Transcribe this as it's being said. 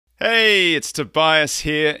Hey, it's Tobias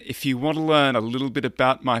here. If you want to learn a little bit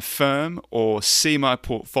about my firm or see my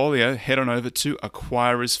portfolio, head on over to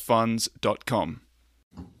acquirersfunds.com.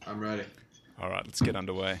 I'm ready. All right, let's get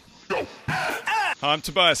underway. Hi, I'm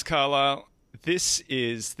Tobias Carlisle. This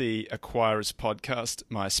is the Acquirers Podcast.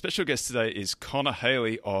 My special guest today is Connor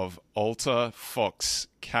Haley of Alta Fox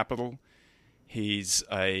Capital. He's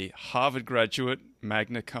a Harvard graduate,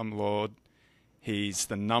 magna cum laude. He's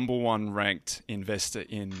the number one ranked investor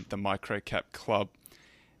in the microcap club,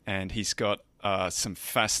 and he's got some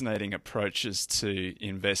fascinating approaches to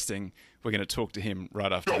investing. We're going to talk to him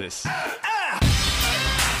right after this.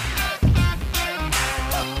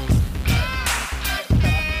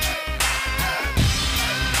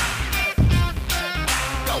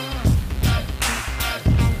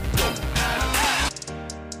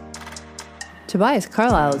 Tobias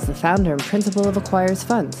Carlisle is the founder and principal of Acquirers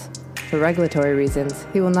Funds. For regulatory reasons,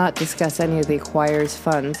 he will not discuss any of the Acquirers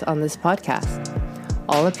Funds on this podcast.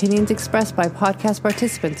 All opinions expressed by podcast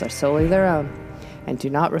participants are solely their own and do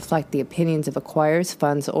not reflect the opinions of Acquirers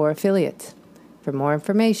Funds or affiliates. For more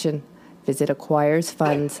information, visit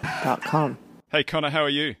acquirersfunds.com. Hey, Connor, how are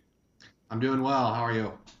you? I'm doing well. How are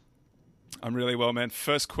you? I'm really well, man.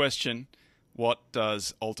 First question, what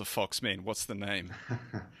does Alta Fox mean? What's the name?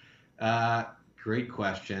 Great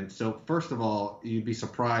question. So first of all, you'd be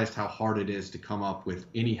surprised how hard it is to come up with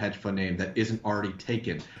any hedge fund name that isn't already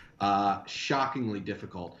taken. Shockingly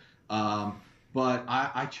difficult. But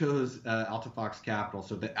I chose Alta Fox Capital.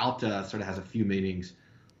 So the Alta sort of has a few meanings.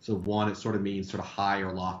 So one, it sort of means sort of high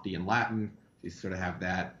or lofty in Latin. You sort of have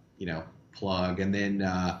that, plug. And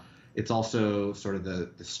then it's also sort of the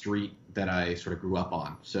street that I sort of grew up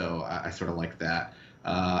on. So I sort of like that.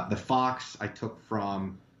 The Fox I took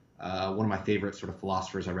from one of my favorite sort of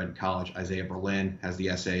philosophers I read in college, Isaiah Berlin, has the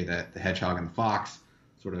essay that The Hedgehog and the Fox.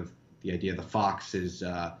 Sort of the idea of the fox is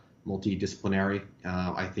multidisciplinary.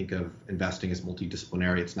 I think of investing as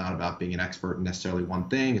multidisciplinary. It's not about being an expert in necessarily one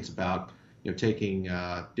thing. It's about taking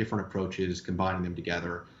different approaches, combining them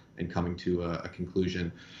together, and coming to a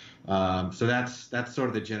conclusion. So that's sort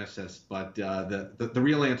of the genesis. But the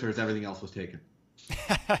real answer is everything else was taken.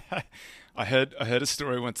 I heard a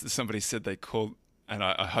story once that somebody said they called, and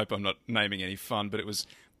I hope I'm not naming any fun, but it was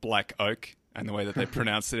Black Oak, and the way that they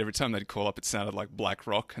pronounced it, every time they'd call up, it sounded like Black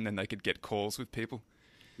Rock, and then they could get calls with people.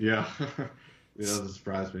 Yeah, it doesn't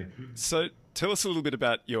surprise me. So tell us a little bit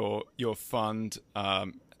about your fund.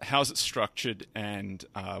 How's it structured, and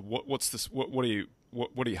what are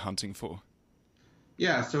you hunting for?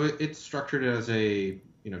 Yeah, so it's structured as a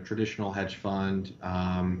traditional hedge fund.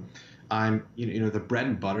 I'm the bread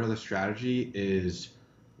and butter of the strategy is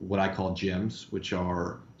what I call gems, which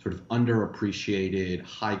are sort of underappreciated,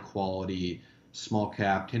 high quality, small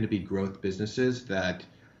cap, tend to be growth businesses that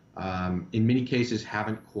in many cases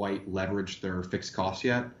haven't quite leveraged their fixed costs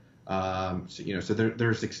yet. So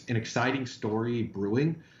there's an exciting story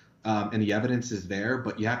brewing, and the evidence is there,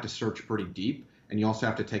 but you have to search pretty deep, and you also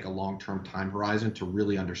have to take a long-term time horizon to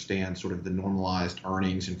really understand sort of the normalized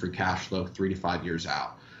earnings and free cash flow 3 to 5 years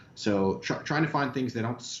out. So trying to find things that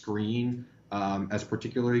don't screen as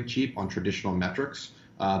particularly cheap on traditional metrics.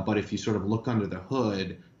 But if you sort of look under the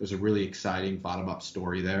hood, there's a really exciting bottom-up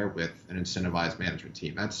story there with an incentivized management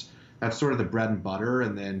team. That's sort of the bread and butter.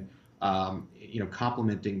 And then,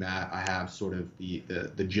 complementing that, I have sort of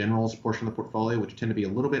the generals portion of the portfolio, which tend to be a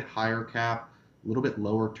little bit higher cap, a little bit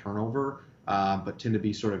lower turnover, but tend to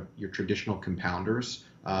be sort of your traditional compounders,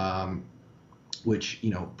 which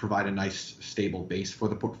provide a nice stable base for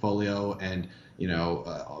the portfolio and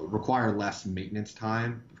require less maintenance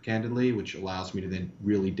time, candidly, which allows me to then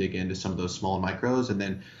really dig into some of those small micros. And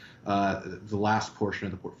then the last portion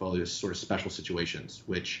of the portfolio is sort of special situations,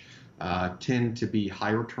 which tend to be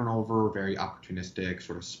higher turnover, very opportunistic,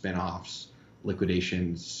 sort of spinoffs,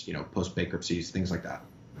 liquidations, post bankruptcies, things like that.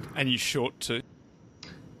 And you short too?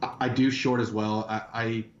 I do short as well.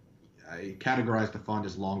 I categorize the fund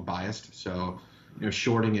as long biased. So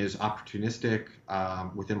shorting is opportunistic.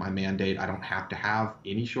 Within my mandate, I don't have to have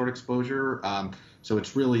any short exposure. So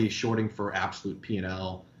it's really shorting for absolute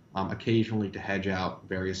P&L, occasionally to hedge out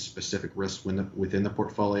various specific risks within the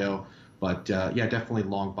portfolio. But definitely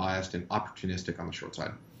long biased and opportunistic on the short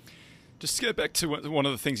side. Just to go back to one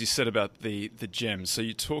of the things you said about the gems. So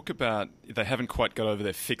you talk about they haven't quite got over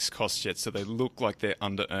their fixed costs yet, so they look like they're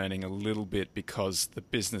under-earning a little bit because the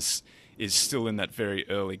business is still in that very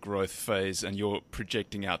early growth phase, and you're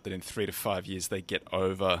projecting out that in 3 to 5 years they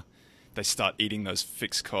start eating those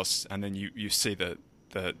fixed costs, and then you see the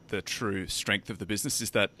true strength of the business.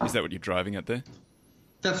 Is that what you're driving at there?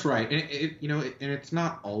 That's right. And and it's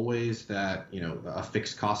not always that, a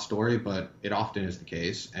fixed cost story, but it often is the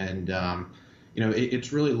case. And,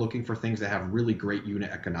 it's really looking for things that have really great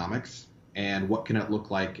unit economics and what can it look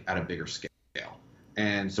like at a bigger scale.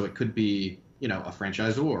 And so it could be, a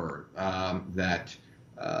franchisor that,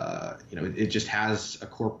 it just has a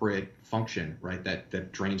corporate function, right,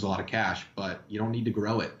 that drains a lot of cash, but you don't need to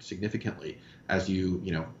grow it significantly as you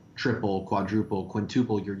triple, quadruple,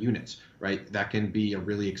 quintuple your units, right? That can be a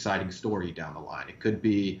really exciting story down the line. It could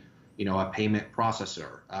be, a payment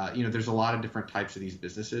processor. There's a lot of different types of these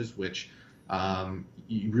businesses, which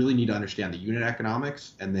you really need to understand the unit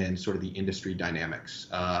economics and then sort of the industry dynamics.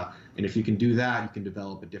 And if you can do that, you can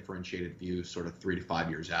develop a differentiated view sort of 3 to 5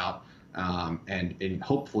 years out. And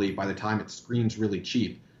hopefully by the time it screens really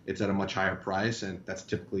cheap, it's at a much higher price. And that's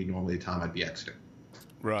typically normally the time I'd be exiting.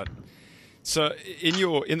 Right. So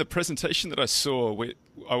in the presentation that I saw,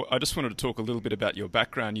 I just wanted to talk a little bit about your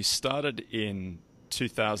background. You started in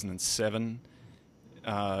 2007.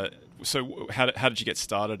 So how did you get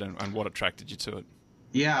started, and what attracted you to it?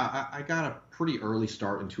 Yeah, I got a pretty early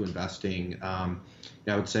start into investing. I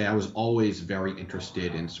would say I was always very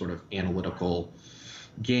interested in sort of analytical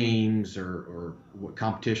games or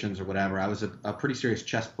competitions or whatever. I was a pretty serious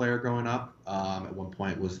chess player growing up. At one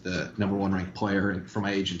point was the #1 ranked player for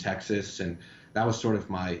my age in Texas, and that was sort of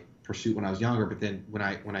my pursuit when I was younger. But then when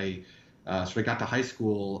I sort of got to high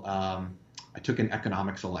school, I took an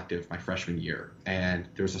economics elective my freshman year, and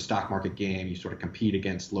there was a stock market game. You sort of compete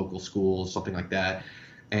against local schools, something like that.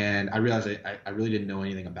 And I realized I really didn't know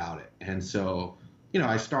anything about it. And so,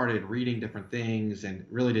 I started reading different things and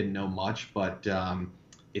really didn't know much, but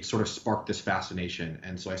it sort of sparked this fascination.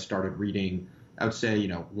 And so I started reading, I would say,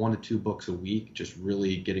 1 to 2 books a week, just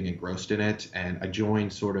really getting engrossed in it. And I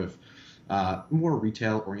joined sort of more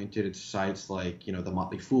retail-oriented sites like, The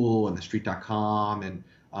Motley Fool and TheStreet.com, and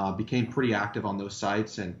became pretty active on those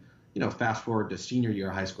sites. And, fast forward to senior year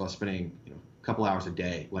of high school, I was spending, a couple hours a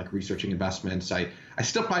day, like researching investments. I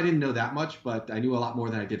still probably didn't know that much, but I knew a lot more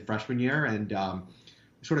than I did freshman year. And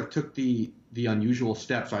sort of took the unusual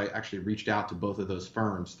steps. I actually reached out to both of those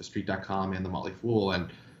firms, TheStreet.com and The Motley Fool, and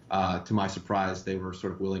to my surprise, they were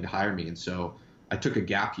sort of willing to hire me. And so I took a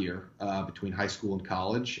gap year between high school and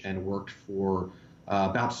college and worked for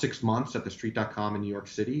about 6 months at TheStreet.com in New York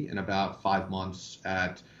City and about 5 months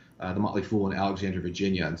at The Motley Fool in Alexandria,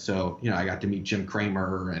 Virginia. And so, I got to meet Jim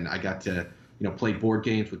Cramer, and I got to, play board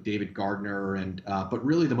games with David Gardner. And but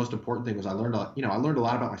really the most important thing was I learned a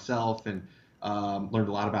lot about myself and learned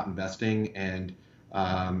a lot about investing. And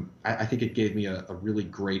I think it gave me a really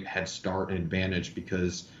great head start and advantage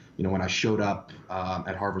because, when I showed up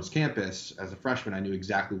at Harvard's campus as a freshman, I knew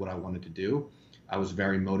exactly what I wanted to do. I was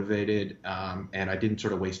very motivated, and I didn't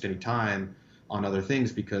sort of waste any time on other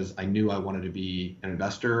things because I knew I wanted to be an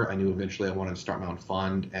investor. I knew eventually I wanted to start my own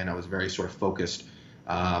fund, and I was very sort of focused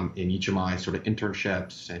in each of my sort of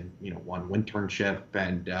internships and, one internship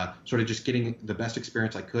and sort of just getting the best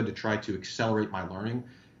experience I could to try to accelerate my learning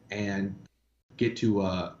and get to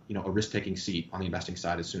a risk-taking seat on the investing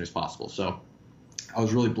side as soon as possible. So I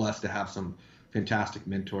was really blessed to have some fantastic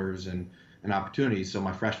mentors and opportunities. So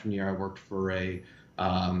my freshman year, I worked for a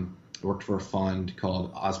fund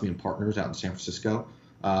called Osmium Partners out in San Francisco.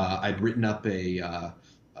 I'd written up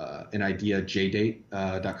an idea,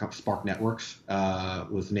 JDate.com, Spark Networks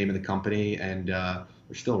was the name of the company, and they're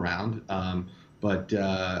still around. But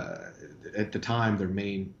at the time, their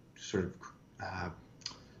main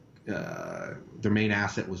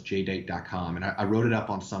asset was JDate.com, and I wrote it up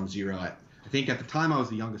on SumZero. I think at the time I was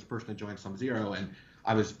the youngest person to join SumZero, and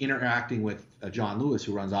I was interacting with John Lewis,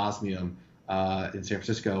 who runs Osmium in San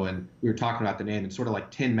Francisco, and we were talking about the name, and sort of like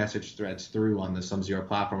 10 message threads through on the SumZero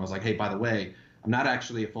platform. I was like, hey, by the way, I'm not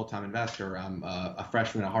actually a full-time investor. I'm a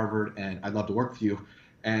freshman at Harvard, and I'd love to work for you.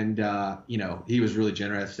 And, he was really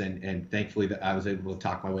generous, and thankfully that I was able to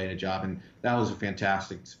talk my way in a job, and that was a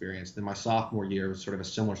fantastic experience. Then my sophomore year was sort of a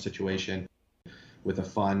similar situation with a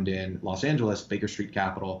fund in Los Angeles, Baker Street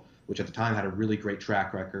Capital, which at the time had a really great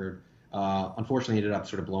track record. Unfortunately, ended up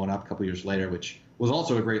sort of blowing up a couple years later, which was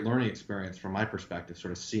also a great learning experience from my perspective,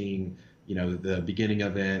 sort of seeing, the beginning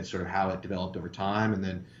of it, sort of how it developed over time. And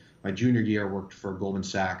then my junior year, I worked for Goldman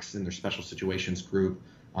Sachs in their special situations group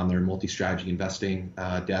on their multi-strategy investing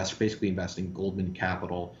desk, basically investing Goldman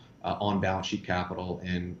capital, on balance sheet capital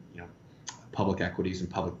in, public equities and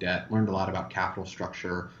public debt. Learned a lot about capital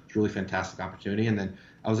structure. It's a really fantastic opportunity. And then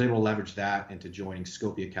I was able to leverage that into joining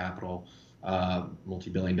Scopia Capital,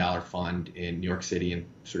 multi-billion-dollar fund in New York City, and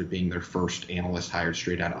sort of being their first analyst hired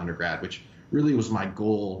straight out of undergrad, which really was my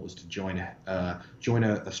goal, was to join a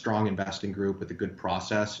strong investing group with a good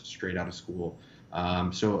process straight out of school.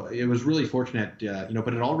 So it was really fortunate,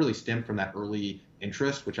 but it all really stemmed from that early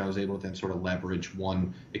interest, which I was able to then sort of leverage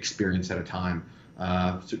one experience at a time.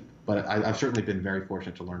 But I've certainly been very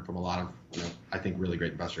fortunate to learn from a lot of, I think, really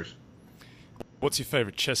great investors. What's your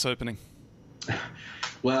favorite chess opening?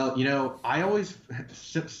 Well, I always,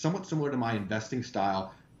 somewhat similar to my investing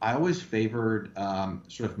style, I always favored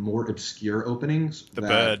sort of more obscure openings. The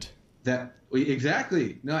bird.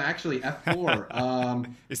 Exactly. No, actually,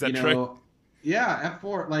 F4. Is that true? Yeah,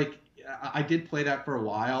 F4. Like, I did play that for a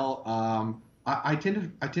while. I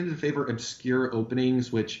tended to favor obscure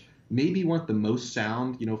openings, which maybe weren't the most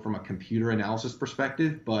sound, from a computer analysis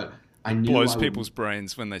perspective, but I knew blows people's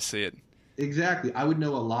brains when they see it. Exactly. I would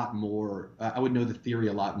know a lot more. I would know the theory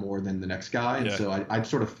a lot more than the next guy, and so I'd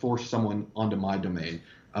sort of force someone onto my domain.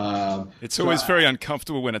 It's always very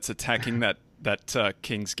uncomfortable when it's attacking that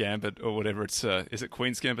King's Gambit or whatever it's. Is it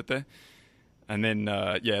Queen's Gambit there? And then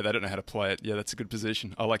they don't know how to play it. Yeah, that's a good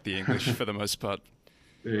position. I like the English for the most part.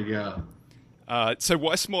 There you go. So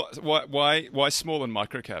why small? Why small and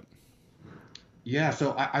microcap? Yeah,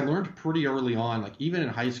 so I learned pretty early on, like even in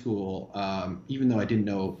high school, even though I didn't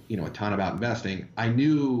know a ton about investing, I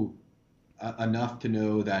knew enough to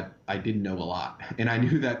know that I didn't know a lot, and I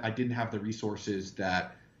knew that I didn't have the resources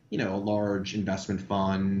that a large investment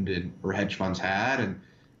fund or hedge funds had,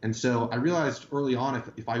 and so I realized early on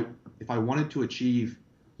if I wanted to achieve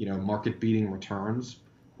market beating returns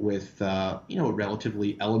with a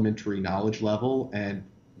relatively elementary knowledge level and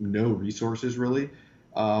no resources really.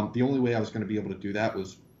 The only way I was going to be able to do that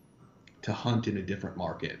was to hunt in a different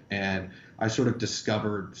market. And I sort of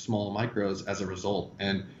discovered small micros as a result.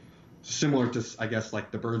 And similar to, I guess,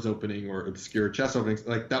 like the birds opening or obscure chess openings,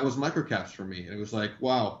 like that was microcaps for me. And it was like,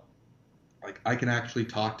 wow, like I can actually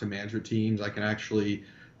talk to management teams. I can actually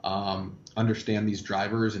understand these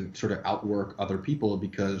drivers and sort of outwork other people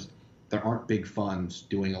because there aren't big funds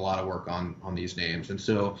doing a lot of work on these names. And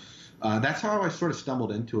so that's how I sort of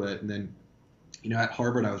stumbled into it. And then at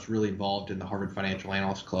Harvard, I was really involved in the Harvard Financial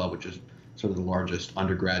Analyst Club, which is sort of the largest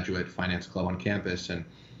undergraduate finance club on campus. And,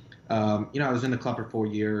 I was in the club for 4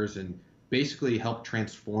 years and basically helped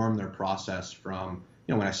transform their process from,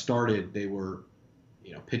 when I started, they were,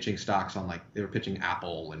 pitching stocks on they were pitching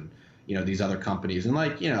Apple and, these other companies. And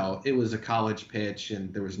it was a college pitch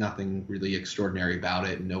and there was nothing really extraordinary about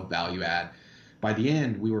it and no value add. By the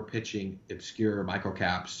end, we were pitching obscure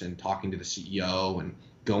microcaps and talking to the CEO and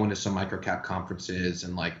going to some microcap conferences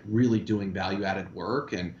and really doing value added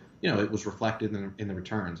work. And, it was reflected in the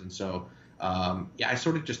returns. And so, I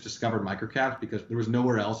sort of just discovered microcaps because there was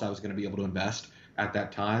nowhere else I was going to be able to invest at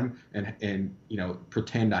that time and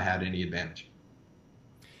pretend I had any advantage.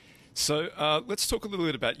 So let's talk a little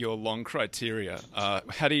bit about your long criteria.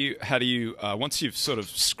 How do you once you've sort of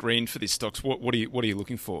screened for these stocks, what are you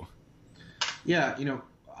looking for? Yeah,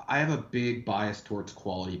 I have a big bias towards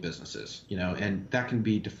quality businesses, and that can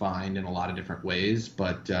be defined in a lot of different ways.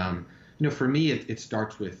 But, for me, it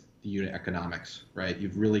starts with the unit economics, right?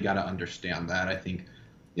 You've really got to understand that. I think,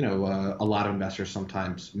 a lot of investors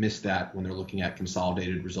sometimes miss that when they're looking at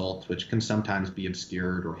consolidated results, which can sometimes be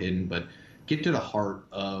obscured or hidden, but get to the heart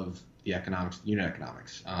of the economics, unit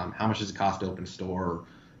economics. How much does it cost to open a store?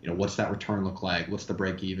 What's that return look like? What's the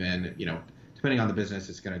break even? Depending on the business,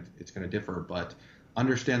 it's gonna differ, but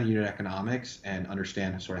understand the unit economics and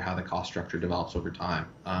understand sort of how the cost structure develops over time.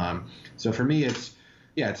 So for me, it's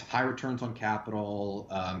high returns on capital.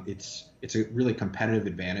 It's a really competitive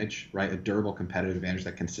advantage, right? A durable competitive advantage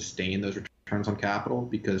that can sustain those returns on capital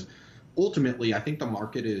because ultimately, I think the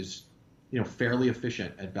market is fairly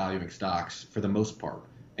efficient at valuing stocks for the most part.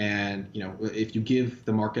 And if you give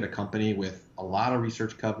the market a company with a lot of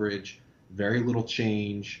research coverage, very little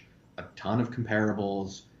change, a ton of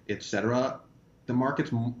comparables, et cetera, the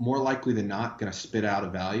market's more likely than not going to spit out a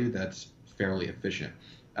value that's fairly efficient.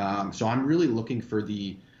 So I'm really looking for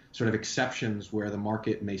the sort of exceptions where the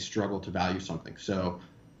market may struggle to value something. So,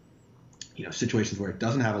 situations where it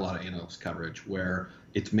doesn't have a lot of analyst coverage, where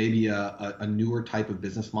it's maybe a newer type of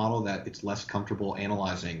business model that it's less comfortable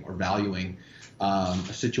analyzing or valuing, a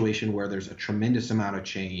situation where there's a tremendous amount of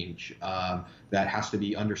change that has to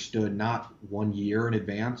be understood not 1 year in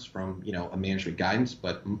advance from a management guidance,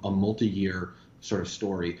 but a multi-year sort of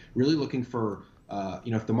story. Really looking for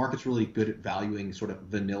if the market's really good at valuing sort of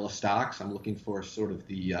vanilla stocks, I'm looking for sort of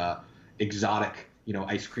the exotic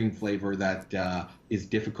ice cream flavor that is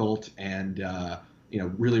difficult and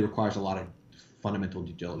really requires a lot of fundamental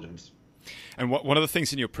due diligence. And one of the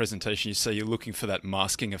things in your presentation, you say you're looking for that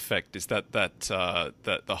masking effect. Is that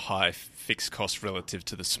the high fixed cost relative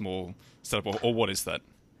to the small startup, or what is that?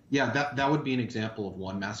 Yeah, that would be an example of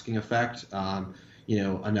one masking effect.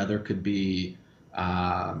 Another could be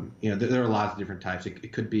There are lots of different types.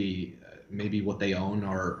 It could be maybe what they own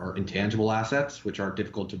are intangible assets, which are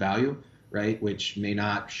difficult to value, right? Which may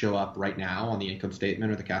not show up right now on the income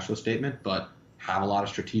statement or the cash flow statement, but have a lot of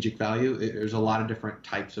strategic value. There's a lot of different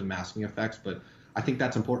types of masking effects, but I think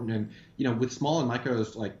that's important. And, with small and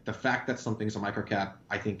micros, like the fact that something's a microcap,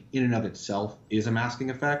 I think in and of itself is a masking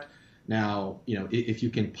effect. Now, if you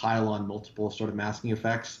can pile on multiple sort of masking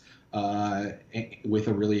effects with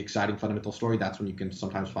a really exciting fundamental story, that's when you can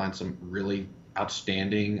sometimes find some really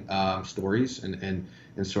outstanding stories and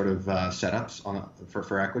sort of setups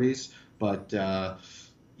for equities. But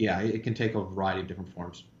it can take a variety of different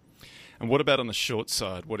forms. And what about on the short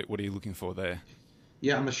side? What are you looking for there?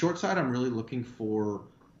 Yeah, on the short side, I'm really looking for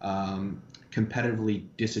competitively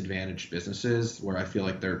disadvantaged businesses where I feel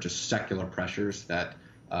like there are just secular pressures that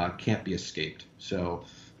can't be escaped. So,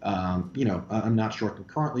 I'm not short them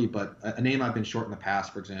currently, but a name I've been short in the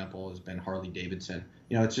past, for example, has been Harley Davidson.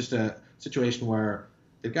 It's just a situation where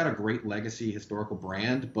they've got a great legacy historical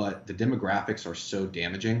brand, but the demographics are so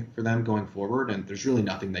damaging for them going forward, and there's really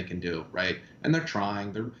nothing they can do, right? And they're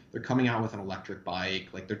trying. They're coming out with an electric bike,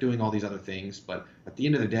 like they're doing all these other things, but at the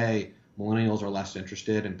end of the day, millennials are less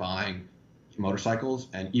interested in buying motorcycles,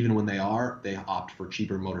 and even when they opt for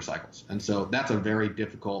cheaper motorcycles. And so that's a very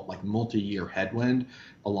difficult, like multi-year headwind,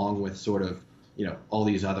 along with sort of all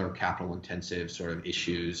these other capital intensive sort of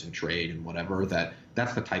issues and trade and whatever.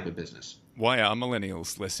 That's the type of business. Why are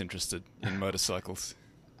millennials less interested in motorcycles?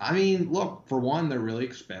 I mean, look, for one, they're really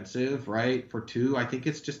expensive, right? For two, I think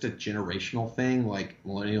it's just a generational thing. Like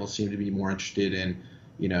millennials seem to be more interested in,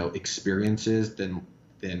 experiences than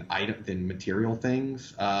material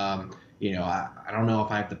things. I don't know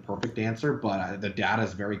if I have the perfect answer, but the data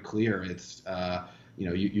is very clear. It's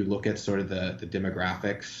you look at sort of the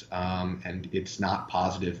demographics, and it's not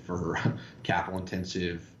positive for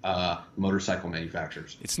capital-intensive motorcycle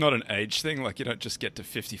manufacturers. It's not an age thing, like you don't just get to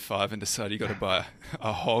 55 and decide you got to buy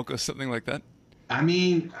a hog or something like that. I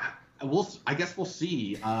mean, I guess we'll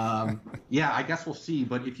see. I guess we'll see.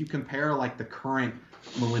 But if you compare like the current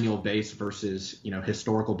millennial base versus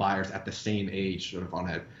historical buyers at the same age, sort of on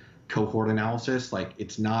a cohort analysis, like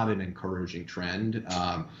it's not an encouraging trend.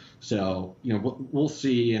 So we'll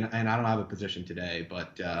see, and I don't have a position today,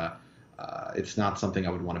 but it's not something I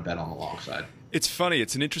would want to bet on the long side. It's funny,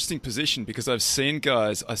 it's an interesting position because I've seen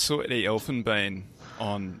guys, I saw Eddie Elfenbein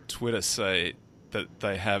on Twitter say that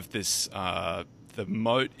they have this, the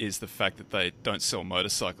moat is the fact that they don't sell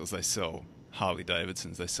motorcycles, they sell Harley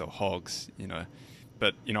Davidsons, they sell hogs,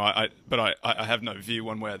 But I have no view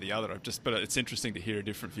one way or the other. But it's interesting to hear a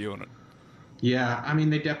different view on it. Yeah, I mean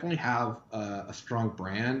they definitely have a strong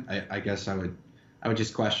brand. I guess I would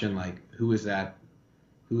just question like who is that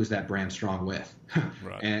brand strong with,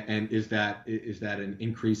 Right. and is that an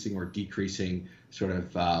increasing or decreasing sort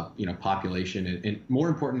of population and more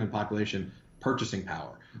important than population, purchasing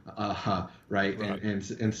power, right? Right.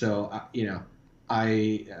 And so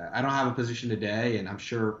I don't have a position today, and I'm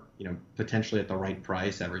sure potentially at the right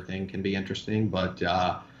price everything can be interesting, but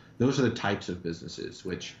those are the types of businesses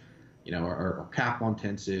which are capital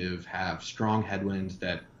intensive, have strong headwinds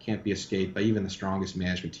that can't be escaped by even the strongest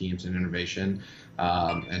management teams in innovation,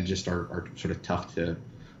 and just are sort of tough to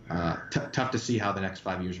see how the next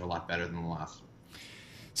 5 years are a lot better than the last.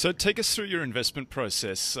 So take us through your investment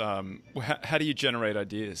process. How do you generate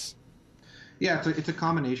ideas? Yeah, it's a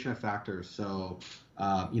combination of factors. So,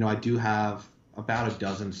 I do have about a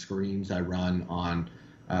dozen screens I run on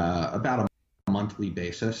about a monthly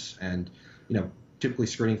basis, and typically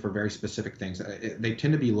screening for very specific things. They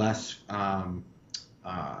tend to be less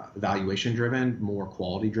valuation driven, more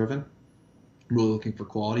quality driven. Really looking for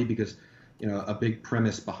quality because a big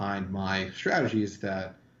premise behind my strategy is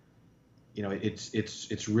that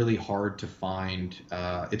it's really hard to find.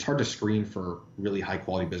 It's hard to screen for really high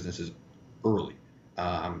quality businesses early,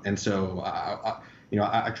 and so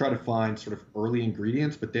I try to find sort of early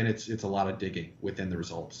ingredients, but then it's a lot of digging within the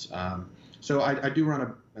results. So I do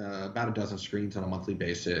run about a dozen screens on a monthly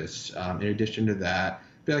basis. In addition to that,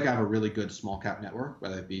 I feel like I have a really good small cap network,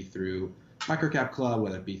 whether it be through Microcap Club,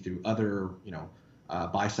 whether it be through other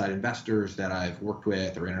buy side investors that I've worked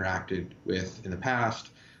with or interacted with in the past.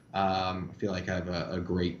 I feel like I have a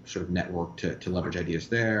great sort of network to leverage ideas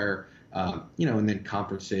there. And then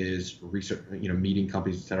conferences, research, meeting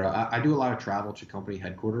companies, et cetera. I do a lot of travel to company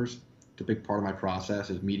headquarters. It's a big part of my process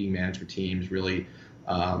is meeting management teams. Really,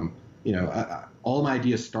 all my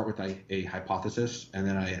ideas start with a hypothesis, and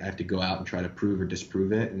then I have to go out and try to prove or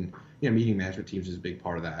disprove it. And meeting management teams is a big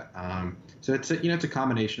part of that. So it's a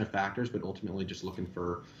combination of factors, but ultimately just looking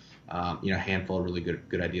for a handful of really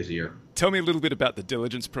good ideas a year. Tell me a little bit about the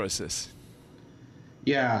diligence process.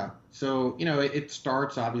 Yeah. So, it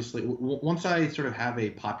starts obviously once I sort of have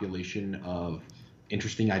a population of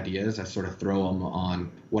interesting ideas, I sort of throw them on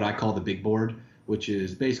what I call the big board, which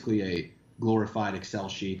is basically a glorified Excel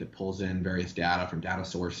sheet that pulls in various data from data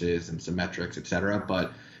sources and some metrics, et cetera.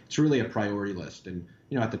 But it's really a priority list. And,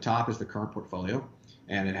 at the top is the current portfolio,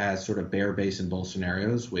 and it has sort of bear, base, and bull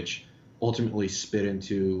scenarios, which ultimately spit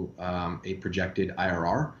into a projected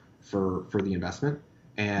IRR for the investment.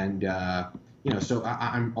 And, so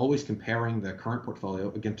I'm always comparing the current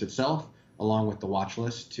portfolio against itself, along with the watch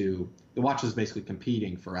list. The watch list is basically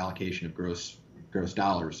competing for allocation of gross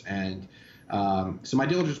dollars. And so my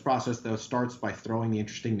diligence process, though, starts by throwing the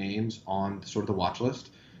interesting names on sort of the watch list.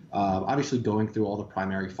 Obviously, going through all the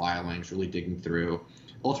primary filings, really digging through.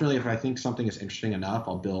 Ultimately, if I think something is interesting enough,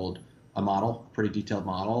 I'll build a model, a pretty detailed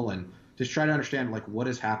model, and just try to understand what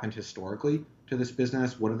has happened historically to this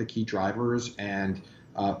business, what are the key drivers, and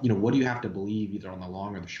what do you have to believe either on the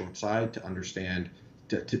long or the short side to understand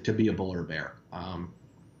to be a bull or a bear.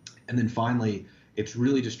 And then finally, it's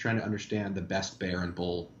really just trying to understand the best bear and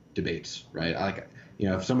bull debates, right?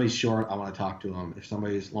 If somebody's short, I want to talk to them. If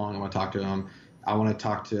somebody's long, I want to talk to them. I want to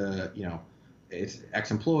talk to, it's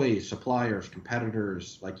ex-employees, suppliers,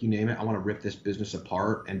 competitors, you name it. I want to rip this business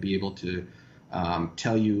apart and be able to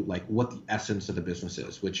tell you what the essence of the business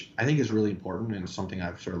is, which I think is really important and something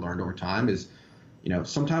I've sort of learned over time is,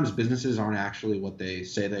 sometimes businesses aren't actually what they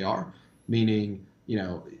say they are. Meaning,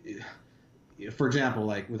 for example,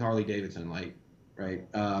 with Harley Davidson, right?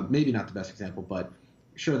 Maybe not the best example, but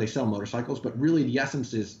sure, they sell motorcycles, but really the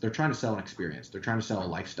essence is they're trying to sell an experience. They're trying to sell a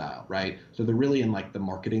lifestyle, right? So they're really in the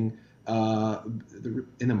marketing,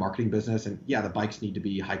 in the marketing business. And yeah, the bikes need to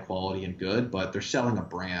be high quality and good, but they're selling a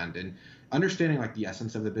brand. And understanding the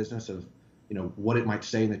essence of the business of, what it might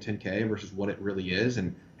say in the 10K versus what it really is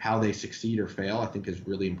and how they succeed or fail, I think is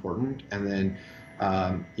really important. And then,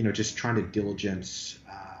 just trying to diligence,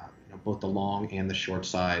 both the long and the short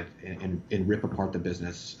side and rip apart the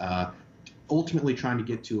business. Ultimately trying to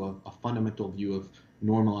get to a fundamental view of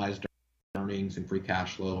normalized earnings and free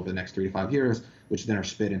cash flow over the next 3 to 5 years, which then are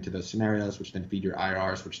spit into those scenarios, which then feed your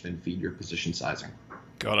IRRs, which then feed your position sizing.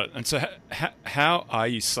 Got it. And so how are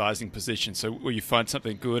you sizing positions? So will you find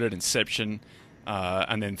something good at inception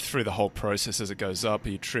and then through the whole process as it goes up, are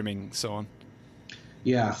you trimming, so on?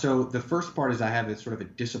 Yeah, so the first part is I have this sort of a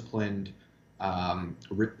disciplined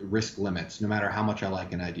risk limits, no matter how much I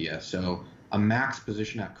like an idea. So a max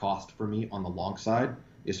position at cost for me on the long side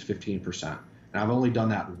is 15%. And I've only done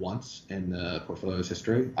that once in the portfolio's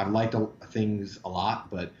history. I've liked things a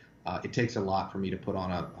lot, but it takes a lot for me to put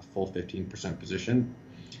on a full 15% position.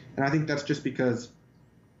 And I think that's just because,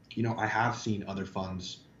 I have seen other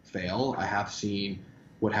funds fail. I have seen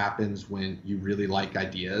what happens when you really like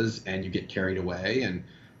ideas and you get carried away. And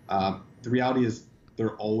the reality is there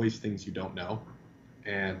are always things you don't know,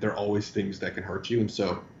 and there are always things that can hurt you. And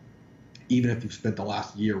so even if you've spent the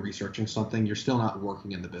last year researching something, you're still not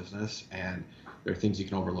working in the business, and there are things you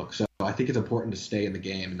can overlook. So I think it's important to stay in the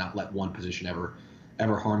game and not let one position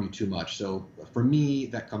ever harm you too much. So for me,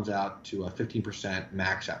 that comes out to a 15%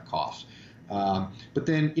 max at cost. But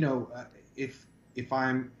then, if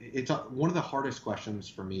I'm, one of the hardest questions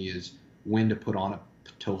for me is when to put on a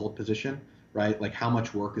toehold position, right? How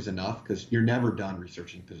much work is enough? Because you're never done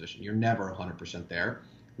researching position. You're never 100% there.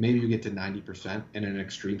 Maybe you get to 90% in an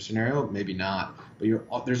extreme scenario, maybe not.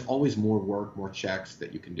 But there's always more work, more checks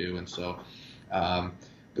that you can do. And so,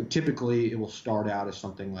 but typically it will start out as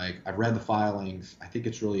something like, I've read the filings, I think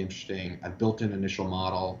it's really interesting, I've built an initial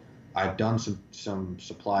model, I've done some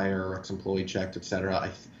supplier, ex-employee checks, et cetera.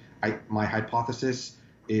 My hypothesis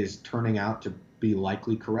is turning out to be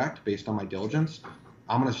likely correct based on my diligence.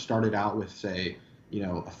 I'm going to start it out with, say,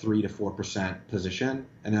 a 3 to 4% position,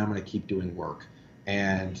 and then I'm going to keep doing work.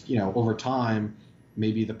 And, over time,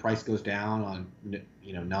 maybe the price goes down on,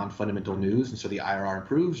 non-fundamental news, and so the IRR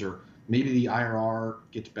improves, or maybe the IRR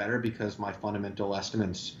gets better because my fundamental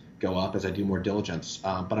estimates go up as I do more diligence.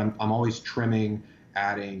 But I'm always trimming,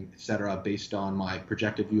 adding, et cetera, based on my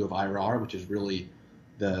projected view of IRR, which is really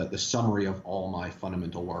the summary of all my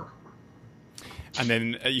fundamental work. And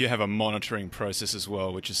then you have a monitoring process as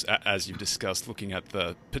well, which is, as you've discussed, looking at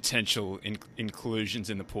the potential inclusions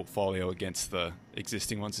in the portfolio against the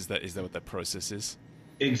existing ones. Is that what that process is?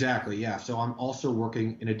 Exactly, yeah. So I'm also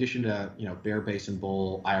working, in addition to bear, base, and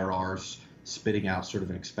bull IRRs, spitting out sort of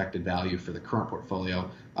an expected value for the current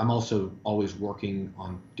portfolio. I'm also always working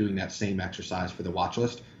on doing that same exercise for the watch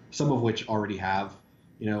list, some of which already have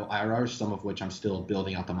IRRs, some of which I'm still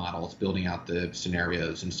building out the models, building out the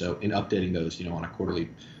scenarios, and so in updating those, on a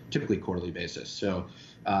typically quarterly basis. So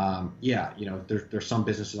there's some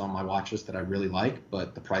businesses on my watch list that I really like,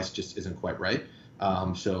 but the price just isn't quite right.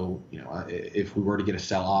 If we were to get a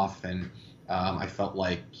sell-off and I felt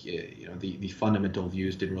like the fundamental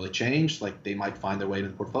views didn't really change, like they might find their way to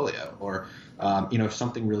the portfolio, or if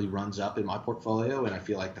something really runs up in my portfolio and I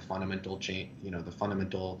feel like the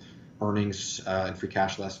fundamental earnings and free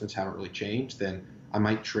cash flow estimates haven't really changed, then I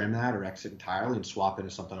might trim that or exit entirely and swap into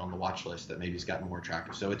something on the watch list that maybe has gotten more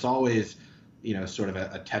attractive. So it's always sort of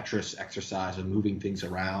a Tetris exercise of moving things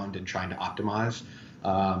around and trying to optimize.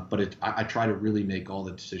 But I try to really make all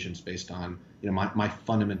the decisions based on my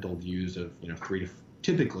fundamental views of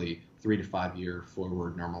typically 3 to 5 year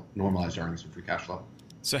forward normalized earnings and free cash flow.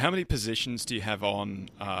 So how many positions do you have on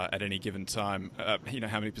at any given time? How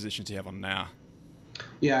many positions do you have on now?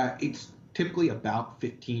 Yeah, it's typically about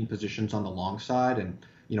 15 positions on the long side and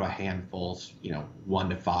a handfuls 1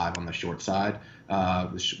 to 5 on the short side,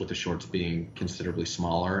 with the shorts being considerably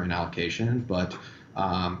smaller in allocation. But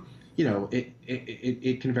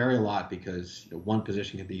it can vary a lot because one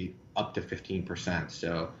position can be up to 15%.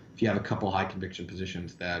 So if you have a couple high conviction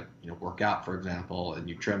positions that work out, for example, and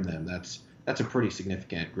you trim them, that's a pretty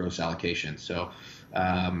significant gross allocation. So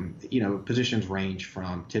positions range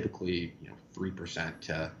from typically 3%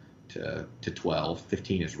 to 12.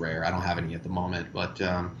 15 is rare. I don't have any at the moment, but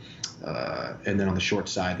and then on the short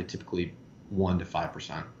side, they typically 1 to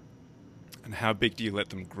 5%. And how big do you let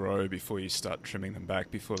them grow before you start trimming them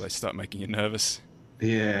back, before they start making you nervous?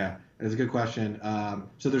 Yeah, that's a good question.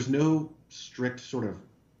 So there's no strict sort of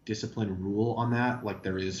discipline rule on that, like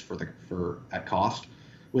there is for at cost.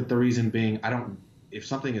 With the reason being, if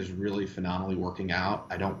something is really phenomenally working out,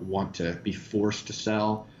 I don't want to be forced to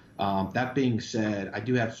sell. That being said, I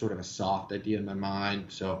do have sort of a soft idea in my mind.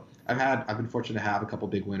 So I've been fortunate to have a couple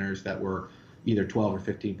big winners that were either 12 or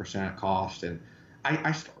 15% at cost, and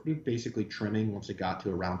I started basically trimming once it got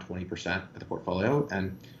to around 20% of the portfolio.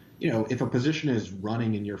 And if a position is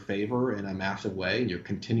running in your favor in a massive way and you're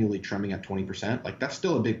continually trimming at 20%, like that's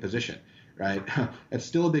still a big position, right? It's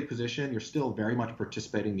still a big position. You're still very much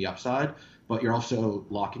participating in the upside, but you're also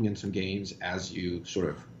locking in some gains as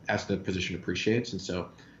the position appreciates. And so,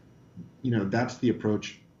 that's the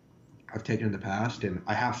approach I've taken in the past, and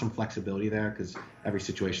I have some flexibility there because every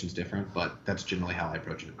situation is different, but that's generally how I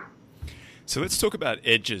approach it. So let's talk about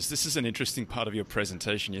edges. This is an interesting part of your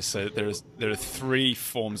presentation. You say there are 3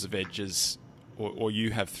 forms of edges, or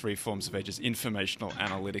you have 3 forms of edges: informational,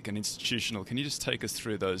 analytic, and institutional. Can you just take us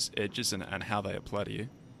through those edges and how they apply to you?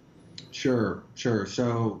 Sure.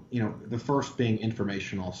 So, the first being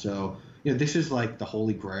informational. So, this is like the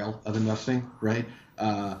holy grail of investing, right?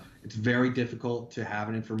 It's very difficult to have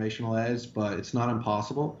an informational edge, but it's not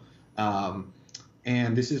impossible.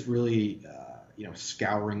 And this is really,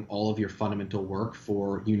 scouring all of your fundamental work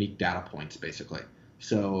for unique data points, basically.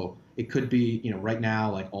 So it could be, right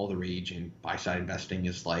now, like all the rage in buy-side investing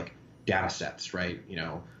is like data sets, right?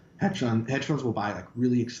 Hedge funds will buy like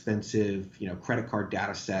really expensive, credit card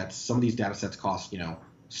data sets. Some of these data sets cost,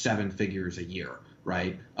 7 figures a year,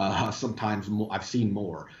 right? Sometimes more, I've seen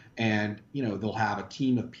more. And, they'll have a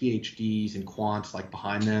team of PhDs and quants like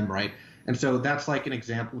behind them, right? And so that's like an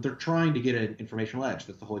example. They're trying to get an informational edge.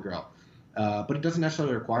 That's the holy grail. But it doesn't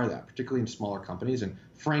necessarily require that, particularly in smaller companies. And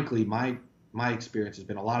frankly, my experience has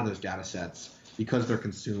been a lot of those data sets, because they're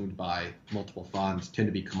consumed by multiple funds, tend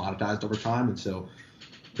to be commoditized over time. And so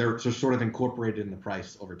they're sort of incorporated in the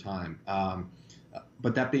price over time.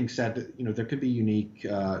 But that being said, there could be unique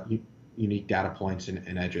data points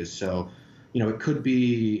and edges. So, it could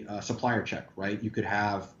be a supplier check, right? You could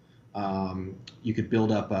have, you could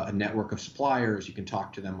build up a network of suppliers. You can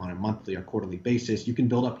talk to them on a monthly or quarterly basis. You can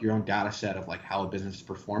build up your own data set of like how a business is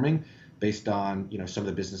performing based on, some of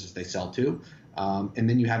the businesses they sell to. And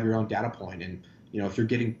then you have your own data point. And, if you're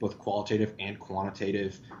getting both qualitative and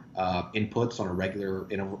quantitative inputs on a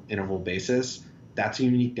regular interval basis, that's a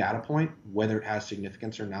unique data point. Whether it has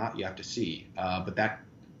significance or not, you have to see. But that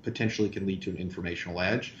potentially can lead to an informational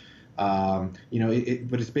edge. But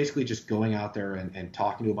it's basically just going out there and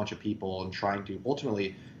talking to a bunch of people and trying to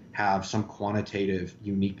ultimately have some quantitative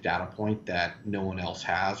unique data point that no one else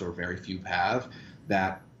has or very few have,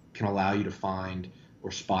 that can allow you to find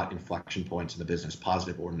or spot inflection points in the business,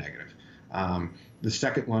 positive or negative. The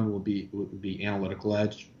second one would be analytical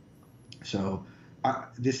edge. So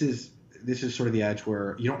this is sort of the edge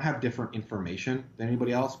where you don't have different information than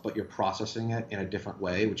anybody else, but you're processing it in a different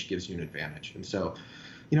way, which gives you an advantage. And so,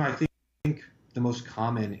 I think the most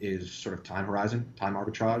common is sort of time horizon, time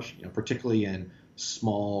arbitrage, particularly in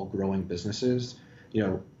small growing businesses.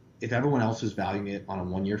 if everyone else is valuing it on a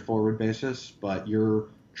 1 year forward basis, but you're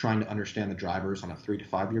trying to understand the drivers on a 3 to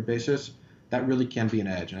 5 year basis, that really can be an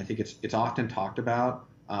edge. And I think it's often talked about,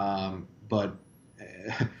 but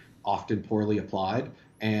often poorly applied.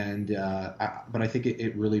 And but I think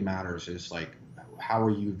it really matters is like, how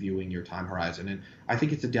are you viewing your time horizon? And I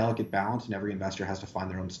think it's a delicate balance, and every investor has to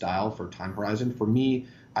find their own style for time horizon. For me,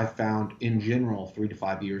 I've found in general 3 to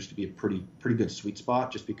 5 years to be a pretty good sweet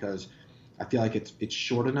spot, just because I feel like it's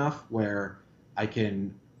short enough where I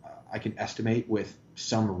can estimate with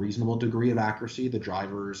some reasonable degree of accuracy the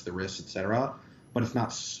drivers, the risks, etc. But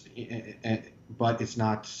it's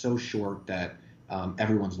not so short that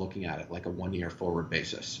everyone's looking at it like a 1 year forward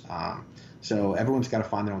basis. So everyone's got to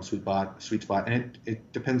find their own sweet spot, and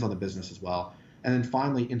it depends on the business as well. And then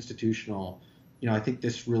finally, institutional. I think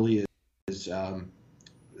this really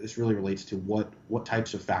this really relates to what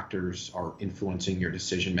types of factors are influencing your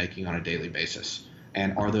decision making on a daily basis,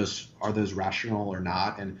 and are those rational or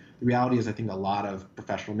not? And the reality is, I think a lot of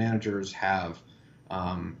professional managers have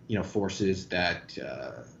forces that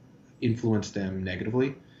influence them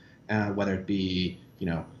negatively, whether it be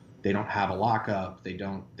they don't have a lockup, they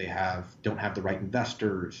don't have the right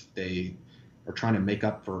investors, they are trying to make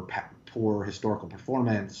up for poor historical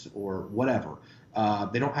performance or whatever.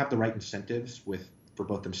 They don't have the right incentives for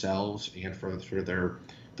both themselves and for their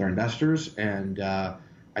investors. And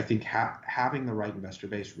I think having the right investor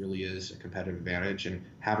base really is a competitive advantage, and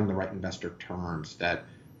having the right investor terms that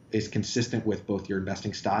is consistent with both your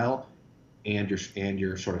investing style and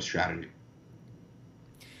your sort of strategy.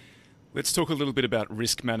 Let's talk a little bit about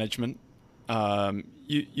risk management.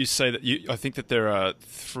 You say that I think that there are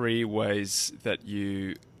 3 ways that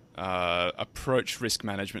you approach risk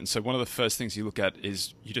management. So one of the first things you look at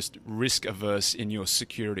is you just risk averse in your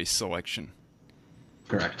security selection.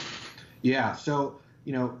 Correct. Yeah. So,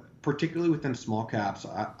 particularly within small caps,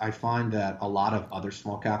 I find that a lot of other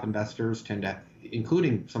small cap investors tend to,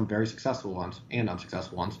 including some very successful ones and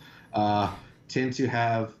unsuccessful ones, tend to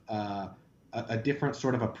have a different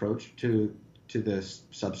sort of approach to this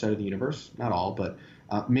subset of the universe. Not all, but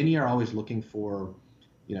many are always looking for,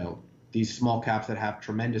 these small caps that have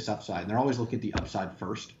tremendous upside, and they're always looking at the upside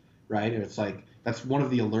first, right? And it's like, that's one of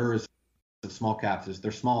the allures of small caps, is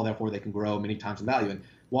they're small, therefore they can grow many times in value. And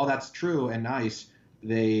while that's true and nice,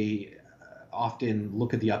 they often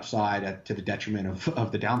look at the upside to the detriment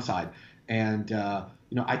of the downside. And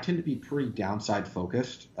I tend to be pretty downside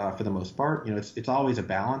focused for the most part. It's always a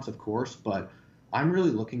balance, of course, but I'm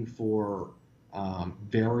really looking for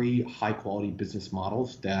very high quality business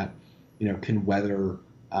models that can weather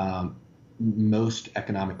most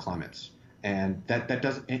economic climates, and that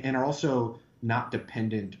does, and are also not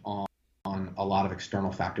dependent on a lot of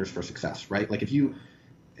external factors for success, right? Like if you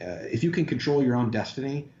can control your own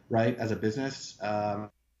destiny, right, as a business,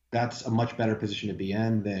 that's a much better position to be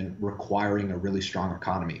in than requiring a really strong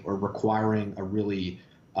economy or requiring a really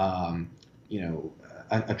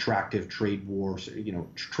attractive trade wars,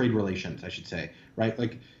 trade relations, I should say, right?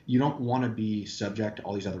 Like you don't want to be subject to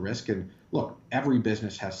all these other risks. And look, every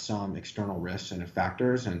business has some external risks and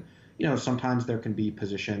factors, and sometimes there can be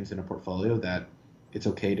positions in a portfolio that it's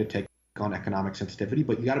okay to take on economic sensitivity,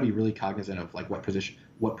 but you got to be really cognizant of like what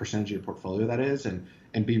percentage of your portfolio that is,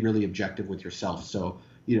 and be really objective with yourself. So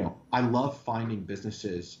I love finding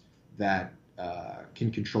businesses that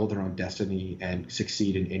can control their own destiny and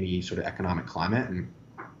succeed in any sort of economic climate. And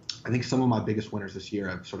I think some of my biggest winners this year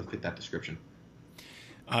have sort of fit that description.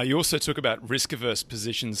 You also talk about risk-averse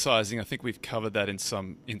position sizing. I think we've covered that in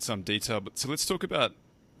some detail. But so let's talk about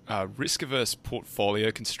risk-averse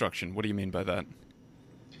portfolio construction. What do you mean by that?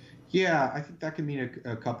 Yeah, I think that can mean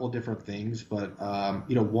a couple of different things. But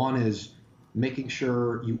one is making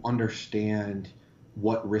sure you understand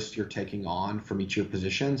what risk you're taking on from each of your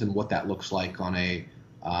positions and what that looks like on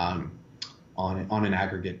an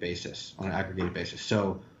aggregate basis, on an aggregated basis.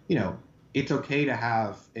 So it's okay to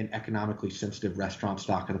have an economically sensitive restaurant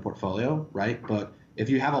stock in a portfolio, right? But if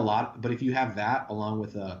you have that along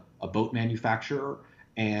with a boat manufacturer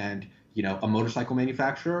and a motorcycle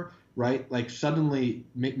manufacturer, right? Like suddenly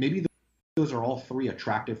maybe those are all 3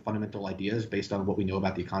 attractive fundamental ideas based on what we know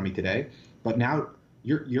about the economy today. But now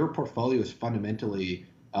your portfolio is fundamentally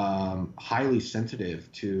highly sensitive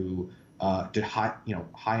to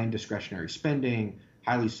high-end discretionary spending,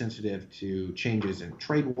 highly sensitive to changes in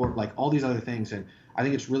trade war, like all these other things. And I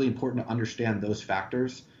think it's really important to understand those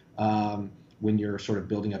factors when you're sort of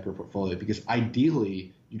building up your portfolio, because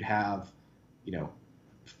ideally you'd have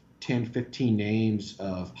 10, 15 names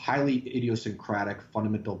of highly idiosyncratic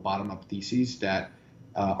fundamental bottom-up theses that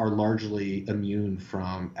are largely immune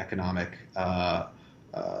from economic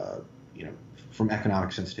from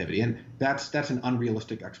economic sensitivity. And that's an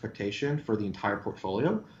unrealistic expectation for the entire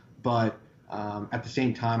portfolio. But at the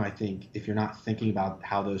same time, I think if you're not thinking about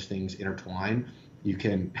how those things intertwine, you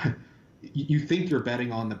can you think you're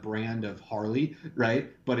betting on the brand of Harley,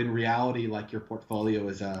 right? But in reality, like, your portfolio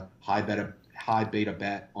is a high beta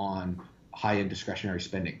bet on high-end discretionary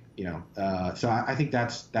spending. So I think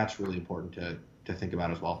that's really important to think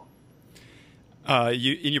about as well.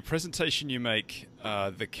 In your presentation, you make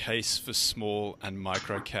the case for small and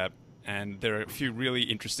microcap, and there are a few really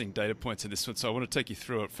interesting data points in this one. So I want to take you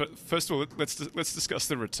through it. First of all, let's discuss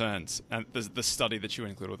the returns and the study that you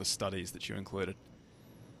included, or the studies that you included.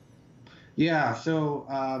 Yeah, so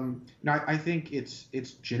I think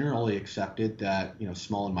it's generally accepted that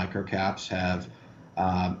small and micro caps have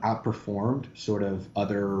outperformed sort of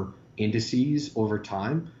other indices over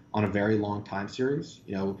time on a very long time series.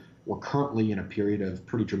 We're currently in a period of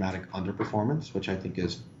pretty dramatic underperformance, which I think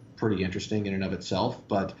is pretty interesting in and of itself.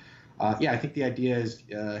 But I think the idea is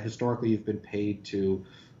historically you've been paid to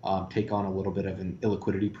take on a little bit of an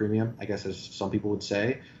illiquidity premium, I guess, as some people would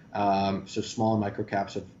say. So small and micro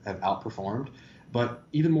caps have outperformed. But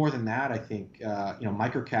even more than that, I think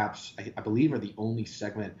micro caps, I believe, are the only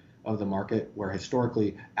segment of the market where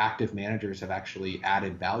historically active managers have actually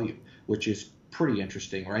added value, which is pretty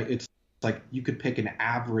interesting, right? It's like you could pick an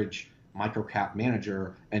average micro cap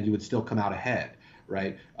manager and you would still come out ahead,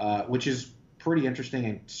 right? Which is pretty interesting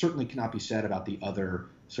and certainly cannot be said about the other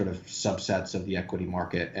sort of subsets of the equity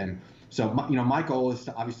market. And so, my goal is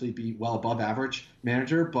to obviously be well above average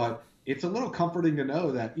manager, but it's a little comforting to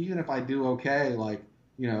know that even if I do okay, like,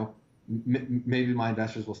 maybe my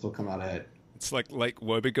investors will still come out ahead. It's like Lake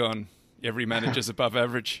Wobegon. Every manager's above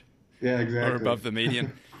average. Yeah, exactly. Or above the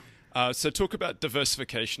median. So talk about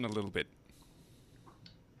diversification a little bit.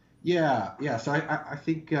 Yeah. So I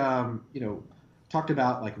think, talked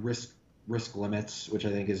about like risk limits, which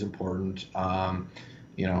I think is important.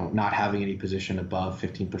 Not having any position above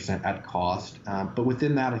 15% at cost. But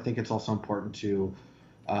within that, I think it's also important to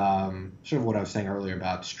sort of what I was saying earlier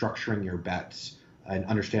about structuring your bets and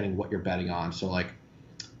understanding what you're betting on. So like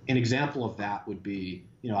an example of that would be,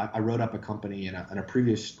 I wrote up a company in a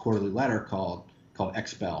previous quarterly letter called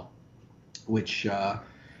XBEL, which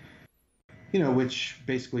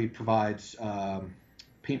basically provides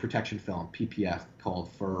paint protection film, PPF,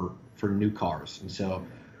 called for new cars. And so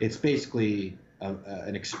it's basically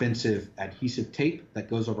an expensive adhesive tape that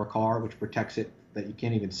goes over a car, which protects it, that you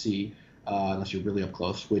can't even see unless you're really up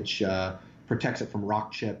close, which protects it from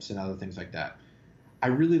rock chips and other things like that. I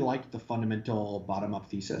really liked the fundamental bottom-up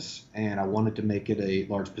thesis, and I wanted to make it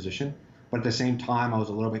a large position. But at the same time, I was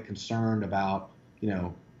a little bit concerned about,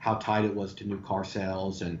 how tied it was to new car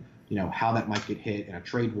sales and, how that might get hit in a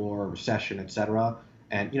trade war, recession, et cetera.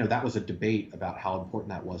 And, that was a debate about how important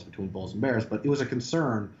that was between bulls and bears. But it was a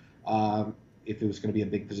concern if it was going to be a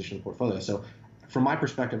big position in the portfolio. So from my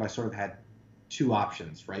perspective, I sort of had two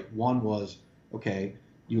options, right? One was, okay,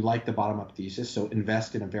 you like the bottom-up thesis, so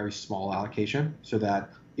invest in a very small allocation so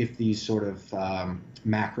that if these sort of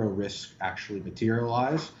macro risks actually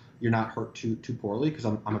materialize, you're not hurt too poorly, because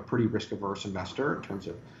I'm a pretty risk-averse investor in terms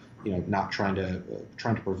of not trying to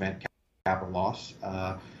prevent capital loss.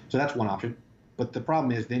 So that's one option. But the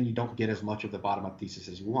problem is then you don't get as much of the bottom-up thesis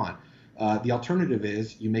as you want. The alternative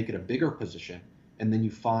is you make it a bigger position, and then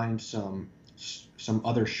you find some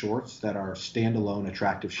other shorts that are standalone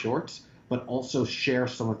attractive shorts, but also share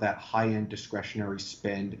some of that high-end discretionary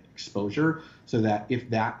spend exposure, so that if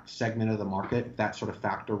that segment of the market, if that sort of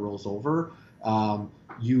factor rolls over,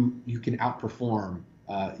 you can outperform.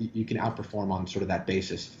 You can outperform on sort of that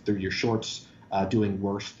basis through your shorts doing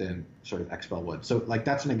worse than sort of XBEL would. So like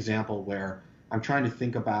that's an example where I'm trying to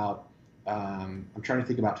think about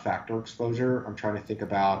factor exposure. I'm trying to think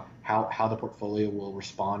about how the portfolio will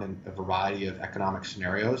respond in a variety of economic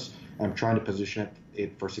scenarios. And I'm trying to position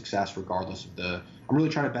it for success regardless of I'm really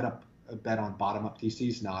trying to bet on bottom-up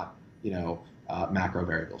theses, not macro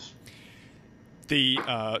variables.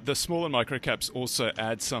 The small and micro caps also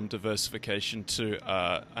add some diversification to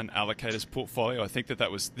an allocator's portfolio. I think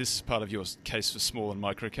this is part of your case for small and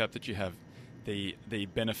micro cap, that you have the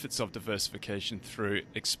benefits of diversification through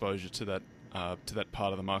exposure to that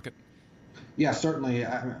part of the market. Yeah, certainly.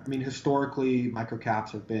 I mean, historically,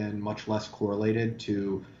 microcaps have been much less correlated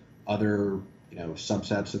to other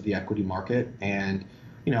subsets of the equity market, and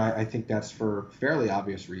I think that's for fairly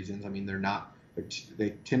obvious reasons. I mean, they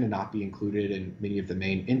tend to not be included in many of the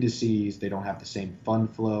main indices. They don't have the same fund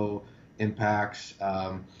flow impacts.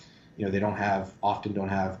 They often don't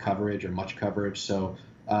have coverage or much coverage. So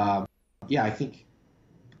I think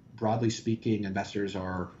broadly speaking, investors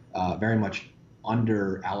are very much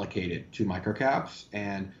under allocated to microcaps,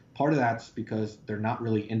 and part of that's because they're not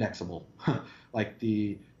really indexable. Like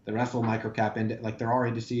the Russell microcap index, like there are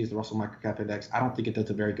indices, the Russell microcap index. I don't think it does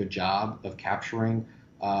a very good job of capturing,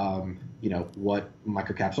 what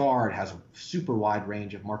microcaps are. It has a super wide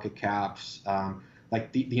range of market caps.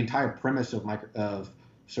 Like the entire premise of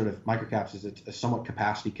microcaps is it's a somewhat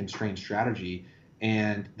capacity constrained strategy,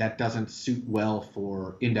 and that doesn't suit well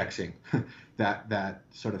for indexing that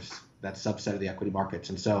subset of the equity markets.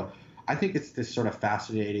 And so I think it's this sort of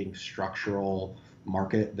fascinating structural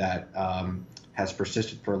market that has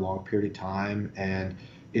persisted for a long period of time and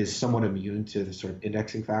is somewhat immune to the sort of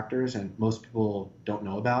indexing factors, and most people don't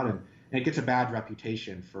know about, and it gets a bad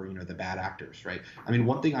reputation for the bad actors, right? I mean,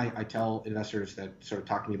 one thing I tell investors that sort of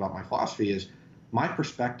talk to me about my philosophy is my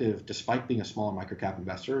perspective, despite being a small and microcap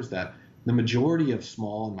investor, is that the majority of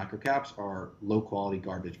small and microcaps are low quality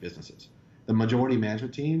garbage businesses. The majority of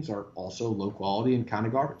management teams are also low quality and kind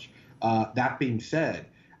of garbage. That being said,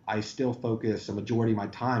 I still focus a majority of my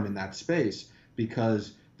time in that space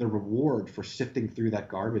because the reward for sifting through that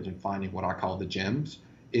garbage and finding what I call the gems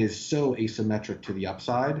is so asymmetric to the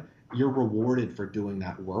upside. You're rewarded for doing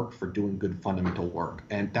that work, for doing good fundamental work.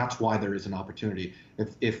 And that's why there is an opportunity.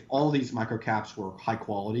 If all these microcaps were high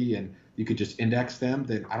quality and you could just index them,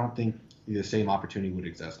 then I don't think the same opportunity would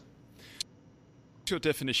exist. What's your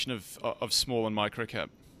definition of small and microcap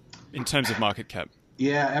in terms of market cap?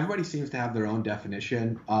 Yeah, everybody seems to have their own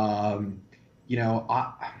definition.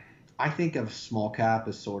 I think of small cap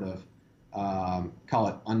as sort of, call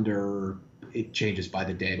it under, it changes by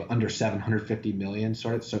the day, but under 750 million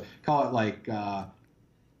sort of. So call it like,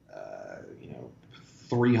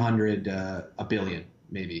 300, a billion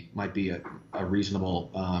maybe might be a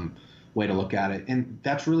reasonable way to look at it. And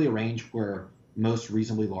that's really a range where most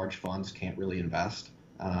reasonably large funds can't really invest.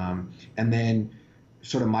 And then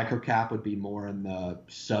sort of microcap would be more in the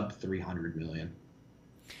sub 300 million.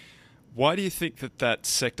 Why do you think that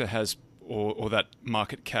sector has, or that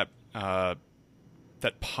market cap,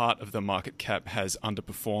 that part of the market cap has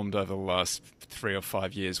underperformed over the last 3 or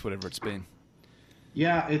 5 years, whatever it's been?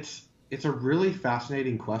 Yeah, it's a really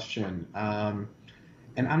fascinating question, and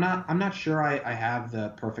I'm not sure I have the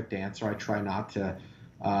perfect answer. I try not to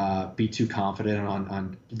be too confident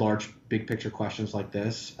on large, big picture questions like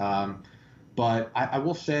this. But I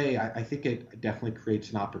will say I think it definitely creates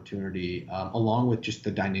an opportunity, along with just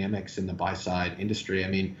the dynamics in the buy side industry. I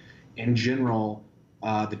mean, in general,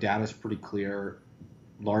 the data is pretty clear.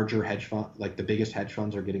 Larger hedge fund, like the biggest hedge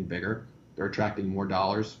funds, are getting bigger. They're attracting more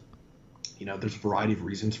dollars. There's a variety of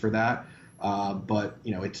reasons for that. But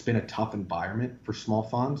it's been a tough environment for small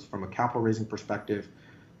funds from a capital raising perspective,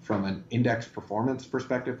 from an index performance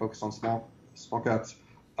perspective, focused on small caps.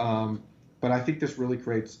 But I think this really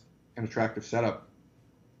creates an attractive setup,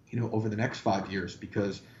 over the next 5 years,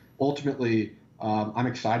 because ultimately I'm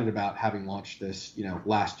excited about having launched this,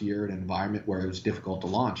 last year in an environment where it was difficult to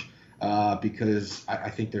launch, because I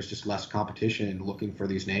think there's just less competition looking for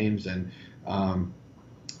these names. And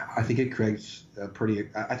I think it creates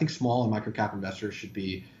I think small and microcap investors should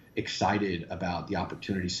be excited about the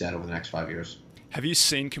opportunity set over the next 5 years. Have you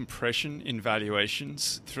seen compression in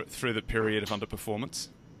valuations through the period of underperformance?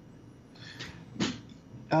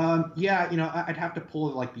 Yeah, I'd have to pull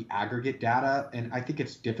like the aggregate data, and I think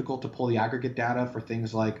it's difficult to pull the aggregate data for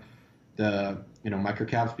things like the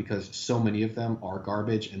microcaps, because so many of them are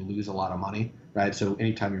garbage and lose a lot of money, right? So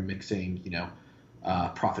anytime you're mixing,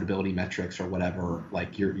 profitability metrics or whatever,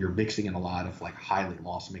 like you're mixing in a lot of like highly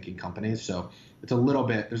loss-making companies. So it's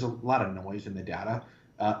there's a lot of noise in the data.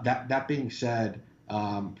 That being said,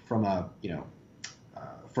 from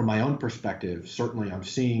my own perspective, certainly I'm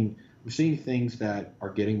seeing things that are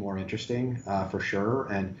getting more interesting, for sure,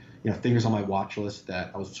 and things on my watch list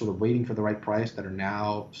that I was sort of waiting for the right price that are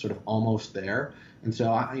now sort of almost there. And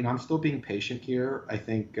so I'm still being patient here. I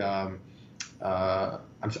think I'm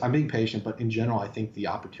being patient, but in general, I think the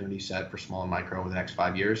opportunity set for small and micro over the next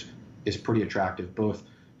 5 years is pretty attractive, both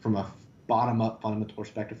from a bottom-up fundamental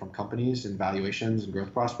perspective from companies and valuations and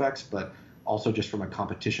growth prospects, but also just from a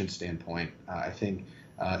competition standpoint. I think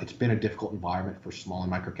it's been a difficult environment for small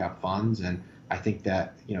and microcap funds, and I think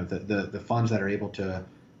that the funds that are able to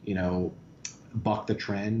buck the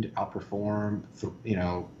trend, outperform,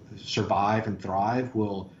 survive and thrive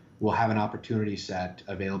will have an opportunity set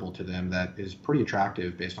available to them that is pretty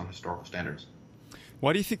attractive based on historical standards.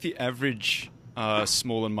 Why do you think the average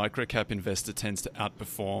small and microcap investor tends to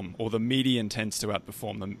outperform, or the median tends to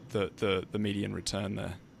outperform the median return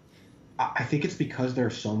there? I think it's because there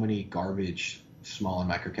are so many garbage small and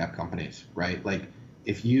microcap companies, right? Like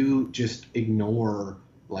if you just ignore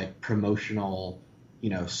like promotional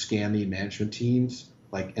scammy management teams,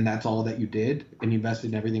 like, and that's all that you did, and you invested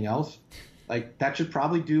in everything else, like that should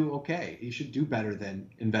probably do okay. You should do better than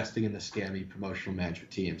investing in the scammy promotional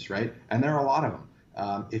management teams, right? And there are a lot of them.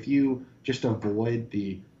 If you just avoid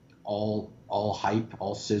the all hype,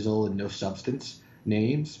 all sizzle, and no substance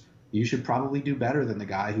names, you should probably do better than the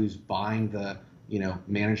guy who's buying the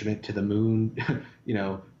management to the moon,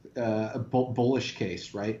 bullish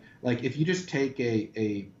case, right? Like if you just take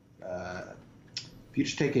a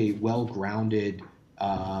well-grounded,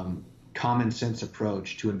 common sense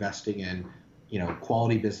approach to investing in,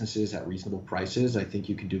 quality businesses at reasonable prices, I think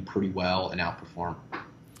you can do pretty well and outperform.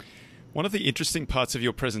 One of the interesting parts of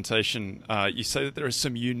your presentation, you say that there are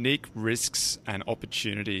some unique risks and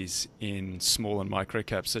opportunities in small and micro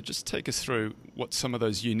caps. So just take us through what some of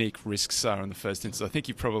those unique risks are in the first instance. I think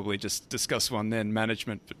you probably just discussed one then,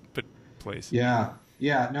 management, but please. Yeah.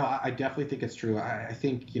 No, I definitely think it's true. I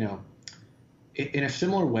think, in a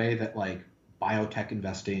similar way that like biotech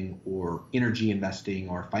investing or energy investing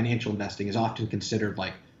or financial investing is often considered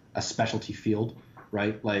like a specialty field,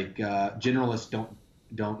 right? Like generalists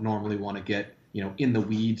don't normally want to get in the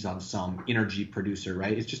weeds on some energy producer,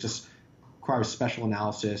 right? It's just requires special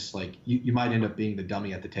analysis. Like you might end up being the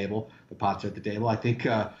dummy at the table, the pots are at the table. I think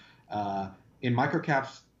in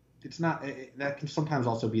microcaps, it's not. That can sometimes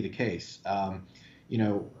also be the case.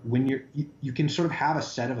 When you can sort of have a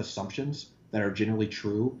set of assumptions that are generally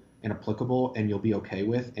true and applicable, and you'll be okay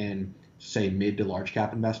with in, say, mid to large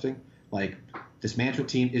cap investing. Like this management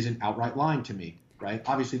team isn't outright lying to me, right?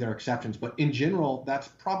 Obviously there are exceptions, but in general, that's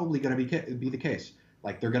probably going to be the case.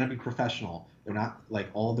 Like they're going to be professional. They're not like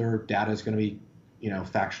all their data is going to be,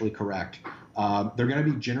 factually correct. They're going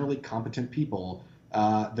to be generally competent people.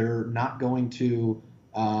 They're not going to,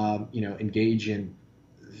 engage in,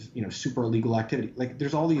 super illegal activity. Like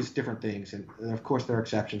there's all these different things, and of course there are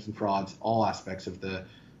exceptions and frauds, all aspects of the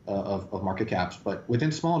of market caps. But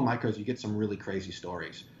within small and micros, you get some really crazy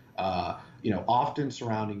stories. Often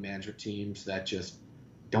surrounding management teams that just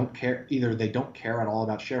don't care. Either they don't care at all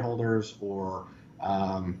about shareholders, or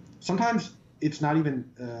sometimes it's not even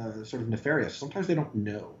sort of nefarious. Sometimes they don't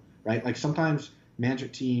know, right? Like sometimes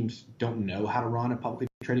management teams don't know how to run a publicly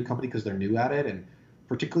traded company because they're new at it, and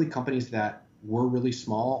particularly companies that were really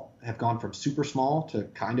small have gone from super small to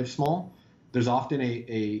kind of small. There's often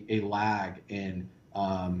a lag in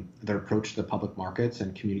their approach to the public markets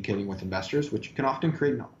and communicating with investors, which can often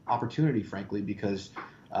create an opportunity, frankly, because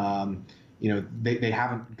they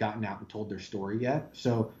haven't gotten out and told their story yet.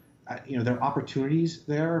 So there are opportunities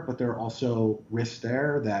there, but there are also risks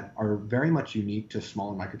there that are very much unique to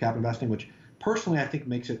small and microcap investing, which personally I think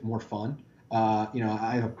makes it more fun.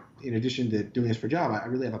 In addition to doing this for a job, I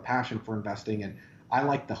really have a passion for investing, and I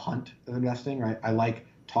like the hunt of investing, right? I like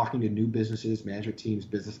talking to new businesses, management teams,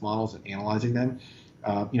 business models, and analyzing them.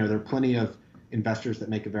 There are plenty of investors that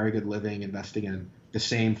make a very good living investing in the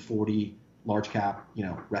same 40 large cap,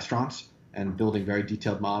 restaurants and building very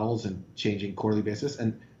detailed models and changing quarterly basis.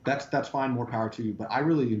 And that's fine, more power to you. But I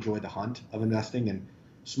really enjoy the hunt of investing, and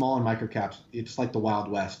small and micro caps. It's like the Wild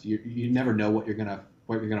West. You never know what you're gonna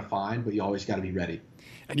find, but you always got to be ready.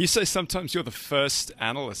 And you say sometimes you're the first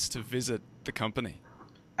analyst to visit the company.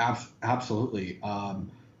 Absolutely.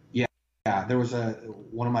 Yeah. There was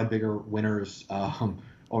one of my bigger winners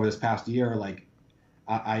over this past year. Like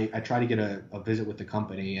I tried to get a visit with the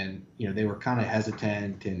company, and they were kind of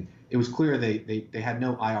hesitant, and it was clear they had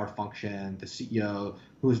no IR function. The CEO,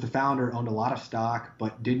 who was the founder, owned a lot of stock,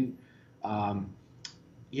 but didn't.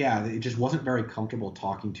 It just wasn't very comfortable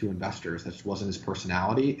talking to investors. That just wasn't his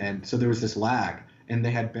personality, and so there was this lag. And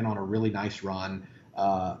they had been on a really nice run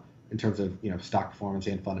in terms of stock performance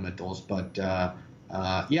and fundamentals. But so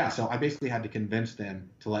I basically had to convince them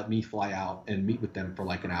to let me fly out and meet with them for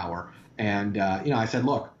like an hour. And I said,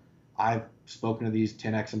 look, I've spoken to these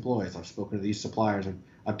 10x employees. I've spoken to these suppliers.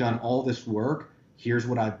 I've done all this work. Here's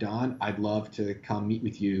what I've done. I'd love to come meet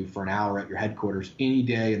with you for an hour at your headquarters any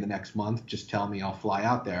day in the next month. Just tell me, I'll fly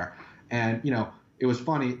out there. And it was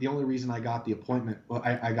funny. The only reason I got the appointment,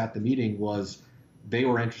 I got the meeting, was they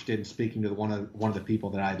were interested in speaking to one of the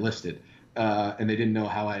people that I had listed, and they didn't know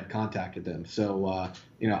how I had contacted them. So,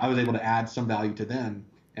 I was able to add some value to them,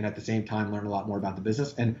 and at the same time learn a lot more about the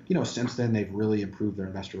business. And since then they've really improved their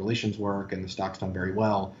investor relations work, and the stock's done very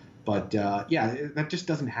well. But that just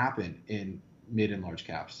doesn't happen in mid and large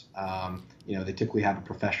caps. They typically have a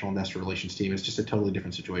professional investor relations team. It's just a totally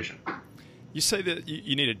different situation. You say that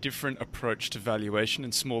you need a different approach to valuation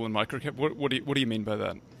in small and micro cap. What do you mean by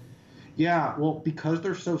that? Yeah, well, because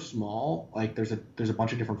they're so small, like there's a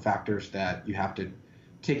bunch of different factors that you have to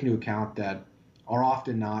take into account that are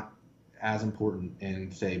often not as important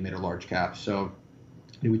in, say, mid or large caps. So,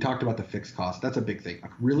 we talked about the fixed cost. That's a big thing.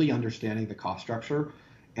 Like really understanding the cost structure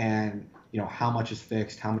and how much is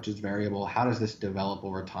fixed, how much is variable, how does this develop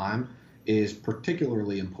over time is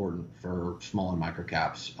particularly important for small and micro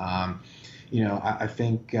caps. I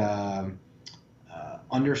think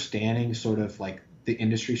understanding sort of like the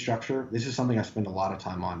industry structure. This is something I spend a lot of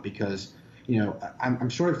time on because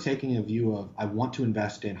I'm sort of taking a view of I want to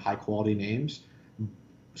invest in high quality names,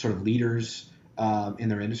 sort of leaders in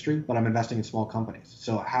their industry, but I'm investing in small companies.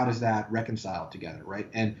 So how does that reconcile together, right?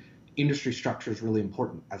 And industry structure is really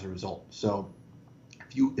important as a result. So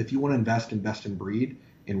if you want to invest in best in breed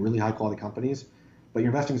in really high quality companies, but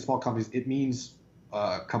you're investing in small companies, it means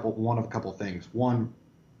one of a couple things. One,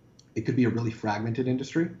 it could be a really fragmented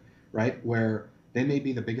industry, right? Where they may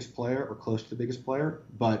be the biggest player or close to the biggest player,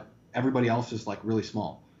 but everybody else is like really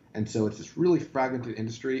small. And so it's this really fragmented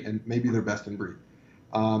industry and maybe they're best in breed.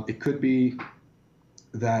 It could be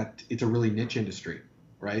that it's a really niche industry,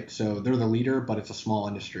 right? So they're the leader, but it's a small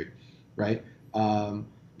industry, right?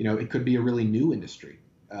 It could be a really new industry,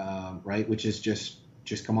 right? Which is just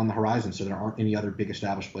come on the horizon. So there aren't any other big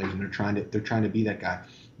established players, and they're trying to be that guy.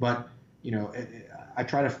 But I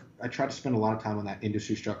try to spend a lot of time on that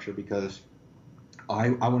industry structure because I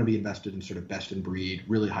want to be invested in sort of best in breed,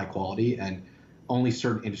 really high quality, and only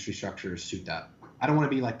certain industry structures suit that. I don't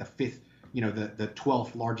want to be like the fifth, the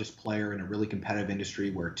 12th largest player in a really competitive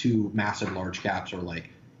industry where two massive large caps are like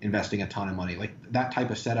investing a ton of money. Like that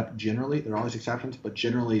type of setup generally, there are always exceptions, but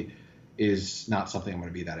generally is not something I'm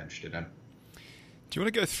going to be that interested in. Do you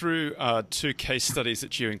want to go through two case studies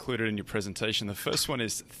that you included in your presentation? The first one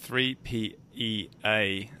is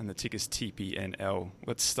 3PEA, and the ticker's TPNL.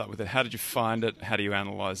 Let's start with it. How did you find it? How do you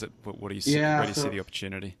analyze it? What do you see? Where do you see the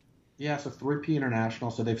opportunity? Yeah, so 3P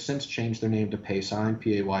International. So they've since changed their name to PaySign,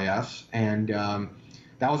 P-A-Y-S, and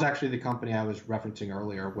that was actually the company I was referencing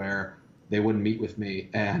earlier, where they wouldn't meet with me,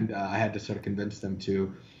 and I had to sort of convince them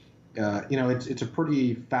to. It's a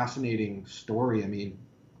pretty fascinating story. I mean,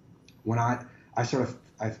 when I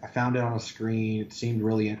found it on a screen. It seemed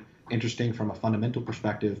really interesting from a fundamental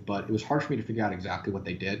perspective, but it was hard for me to figure out exactly what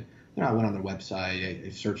they did. I went on their website, I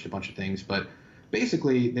searched a bunch of things, but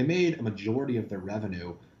basically they made a majority of their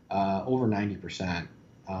revenue, over 90%,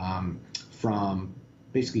 from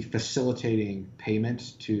basically facilitating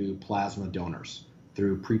payments to plasma donors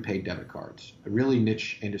through prepaid debit cards, a really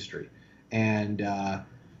niche industry. And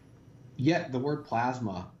yet the word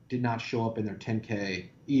plasma did not show up in their 10K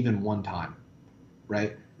even one time.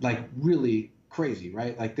 Right? Like really crazy,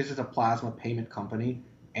 right? Like this is a plasma payment company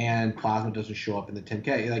and plasma doesn't show up in the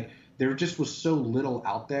 10K. Like there just was so little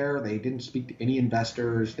out there. They didn't speak to any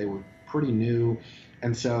investors. They were pretty new.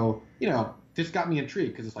 And so, this got me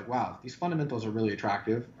intrigued because it's like, wow, these fundamentals are really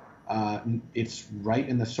attractive. It's right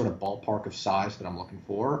in the sort of ballpark of size that I'm looking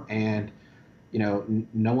for. And,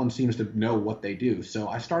 no one seems to know what they do. So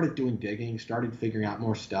I started doing digging, started figuring out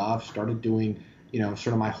more stuff, started doing sort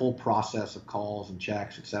of my whole process of calls and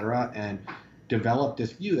checks, et cetera, and developed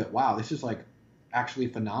this view that, wow, this is like actually a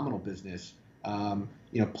phenomenal business.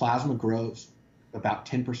 Plasma grows about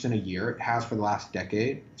 10% a year. It has for the last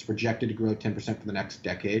decade. It's projected to grow 10% for the next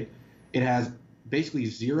decade. It has basically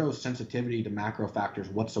zero sensitivity to macro factors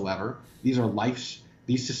whatsoever. These are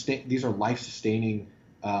life-sustaining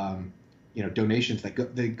donations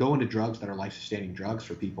they go into drugs that are life-sustaining drugs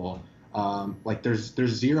for people. Like there's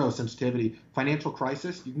zero sensitivity. Financial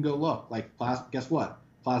crisis, you can go look. Like guess what?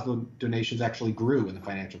 Plasma donations actually grew in the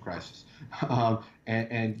financial crisis,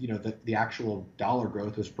 and the actual dollar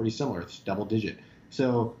growth was pretty similar. It's double digit.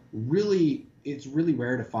 So really, it's really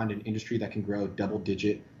rare to find an industry that can grow double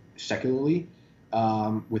digit secularly,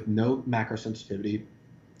 with no macro sensitivity,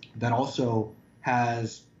 that also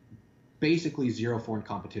has basically zero foreign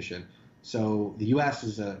competition. So the U.S.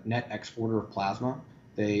 is a net exporter of plasma.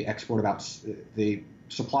 They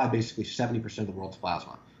supply basically 70% of the world's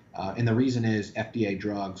plasma. And the reason is FDA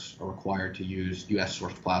drugs are required to use U.S.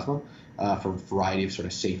 sourced plasma for a variety of sort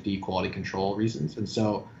of safety, quality control reasons. And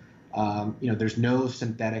so, there's no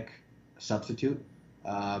synthetic substitute.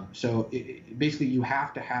 Basically you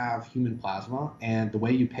have to have human plasma, and the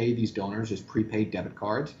way you pay these donors is prepaid debit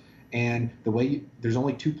cards. And there's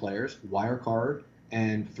only two players, Wirecard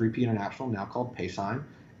and 3P International, now called PaySign.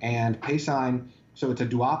 And PaySign, so it's a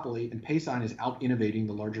duopoly, and PaySign is out innovating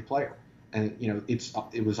the larger player. And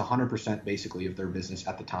it was 100% basically of their business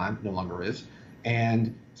at the time, no longer is.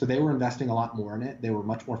 And so they were investing a lot more in it. They were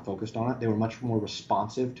much more focused on it. They were much more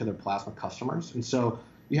responsive to their plasma customers. And so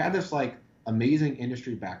you had this like amazing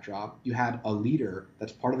industry backdrop. You had a leader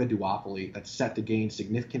that's part of a duopoly that's set to gain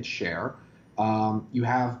significant share. You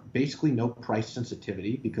have basically no price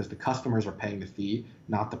sensitivity because the customers are paying the fee,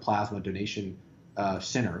 not the plasma donation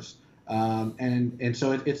centers. And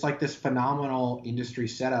so it's like this phenomenal industry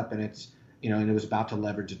setup, and it's, and it was about to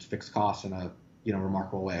leverage its fixed costs in a,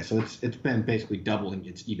 remarkable way. So it's been basically doubling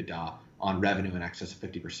its EBITDA on revenue in excess of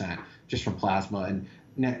 50% just from plasma. And,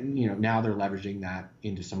 now they're leveraging that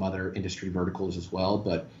into some other industry verticals as well.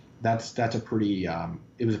 But that's a pretty,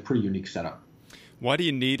 it was a pretty unique setup. Why do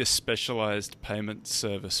you need a specialized payment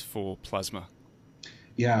service for plasma?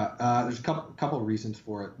 Yeah, there's a couple of reasons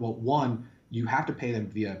for it. Well, one, you have to pay them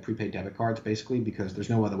via prepaid debit cards, basically, because there's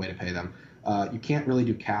no other way to pay them. You can't really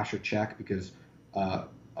do cash or check because a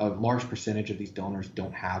large percentage of these donors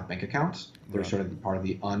don't have bank accounts. They're sort of part of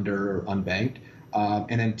the under or unbanked.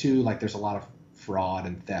 And then two, like there's a lot of fraud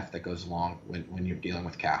and theft that goes along when you're dealing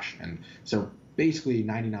with cash. And so basically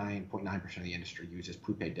 99.9% of the industry uses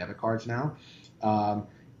prepaid debit cards now.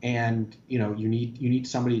 And you need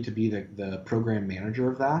somebody to be the program manager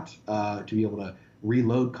of that, to be able to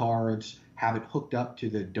reload cards, have it hooked up to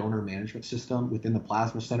the donor management system within the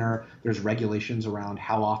plasma center. There's regulations around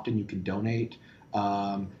how often you can donate,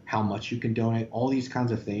 how much you can donate, all these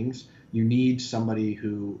kinds of things. You need somebody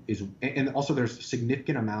who is, and also there's a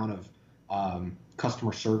significant amount of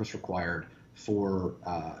customer service required for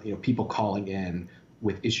people calling in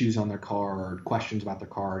with issues on their card, questions about their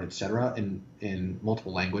card, et cetera, in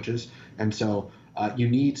multiple languages. And so you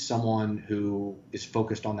need someone who is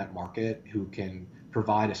focused on that market, who can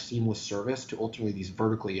provide a seamless service to ultimately these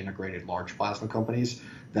vertically integrated large plasma companies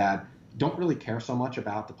that don't really care so much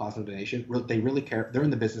about the plasma donation. They really care. They're in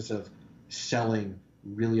the business of selling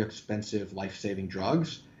really expensive life-saving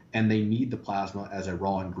drugs, and they need the plasma as a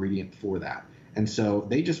raw ingredient for that. And so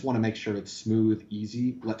they just want to make sure it's smooth,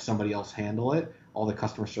 easy, let somebody else handle it, all the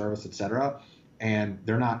customer service, et cetera. And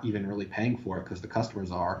they're not even really paying for it because the customers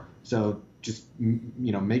are. So just,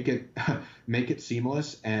 make it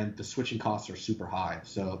seamless, and the switching costs are super high.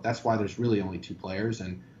 So that's why there's really only two players.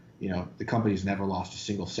 And, the company's never lost a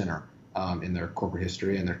single center in their corporate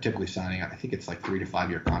history. And they're typically signing, I think it's like 3 to 5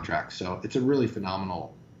 year contracts. So it's a really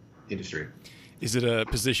phenomenal industry. Is it a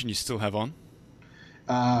position you still have on?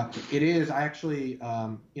 It is. I actually,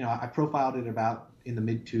 I profiled it about in the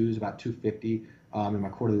mid twos, about 250 in my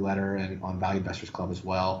quarterly letter and on Value Investors Club as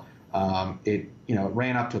well. It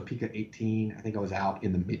ran up to a peak of 18. I think I was out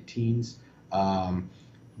in the mid teens.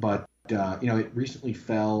 But it recently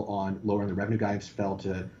fell on lowering the revenue guidance, fell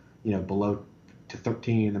to, below to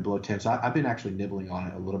 13 and then below 10. So I've been actually nibbling on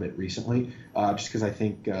it a little bit recently, just because I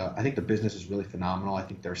think the business is really phenomenal. I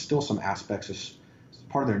think there are still some aspects as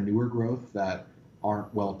part of their newer growth that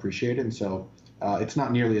aren't well appreciated. And so it's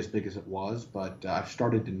not nearly as big as it was, but I've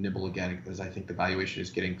started to nibble again because I think the valuation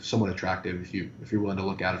is getting somewhat attractive if you're willing to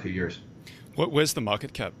look out a few years. Where's the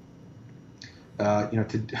market cap?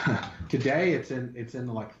 Today it's in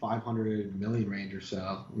the like 500 million range or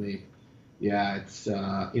so. It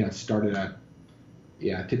started at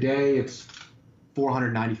today it's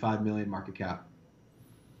 495 million market cap.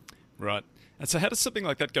 Right. And so how does something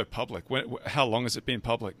like that go public? How long has it been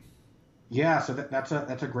public? Yeah, so that's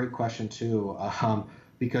a great question too,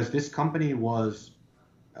 because this company has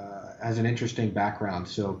an interesting background.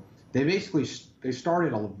 So they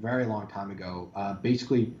started a very long time ago,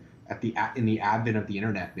 basically in the advent of the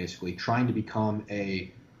internet, basically trying to become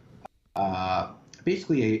a hardware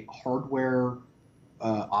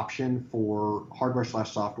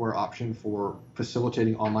hardware/software option for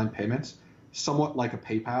facilitating online payments, somewhat like a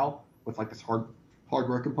PayPal with like this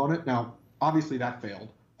hardware component. Now, obviously that failed.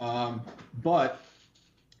 But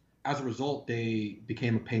as a result, they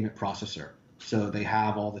became a payment processor. So they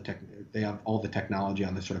have all the technology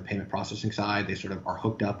on the sort of payment processing side. They sort of are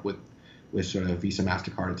hooked up with sort of Visa,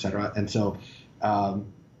 MasterCard, et cetera. And so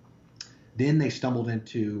then they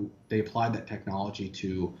applied that technology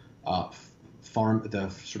to the sort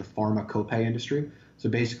of pharma copay industry. So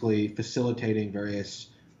basically facilitating various,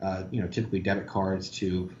 typically debit cards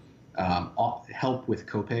to help with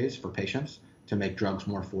copays for patients, to make drugs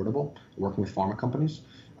more affordable, working with pharma companies.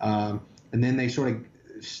 And then they sort of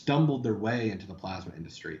stumbled their way into the plasma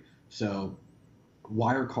industry. So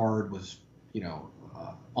Wirecard was,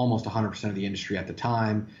 almost 100% of the industry at the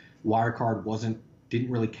time. Wirecard didn't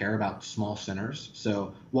really care about small centers.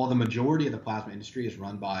 So while the majority of the plasma industry is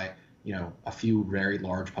run by, a few very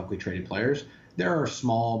large publicly traded players, there are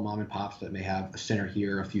small mom and pops that may have a center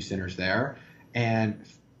here, a few centers there, and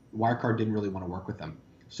Wirecard didn't really want to work with them.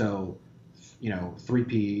 So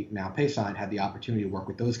 3P, now PaySign, had the opportunity to work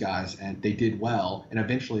with those guys, and they did well, and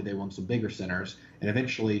eventually they won some bigger centers, and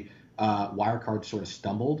eventually Wirecard sort of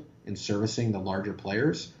stumbled in servicing the larger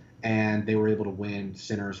players, and they were able to win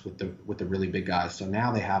centers with the really big guys. So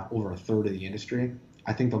now they have over a third of the industry,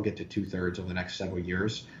 I think they'll get to 2/3 over the next several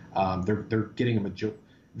years. They're getting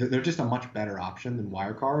they're just a much better option than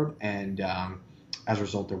Wirecard, and as a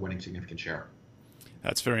result, they're winning significant share.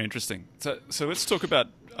 That's very interesting. So let's talk about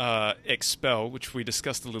Expel, which we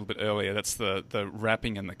discussed a little bit earlier. That's the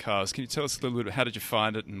wrapping and the cars. Can you tell us a little bit, how did you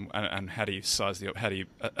find it, and how do you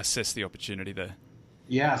assess the opportunity there?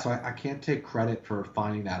 Yeah, so I can't take credit for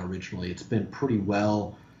finding that originally. It's been pretty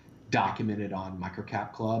well documented on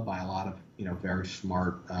Microcap Club by a lot of very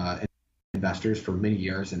smart investors for many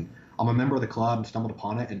years, and I'm a member of the club and stumbled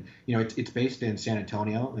upon it. And it's based in San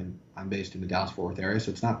Antonio, and I'm based in the Dallas-Fort Worth area, so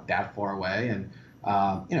it's not that far away. And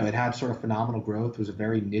it had sort of phenomenal growth. It was a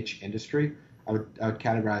very niche industry. I would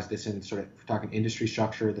categorize this in sort of, if we're talking industry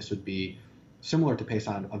structure, this would be similar to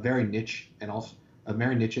Payson, a very niche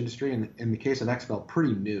industry. And in the case of Expel,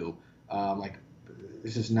 pretty new.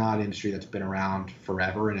 This is not an industry that's been around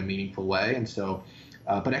forever in a meaningful way. And so,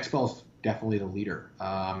 but Expel's definitely the leader.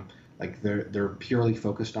 They're purely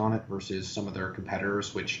focused on it versus some of their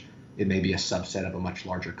competitors, which it may be a subset of a much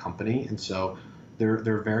larger company. And so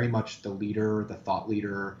they're very much the leader, the thought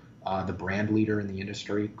leader, the brand leader in the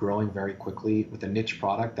industry, growing very quickly with a niche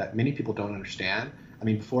product that many people don't understand. I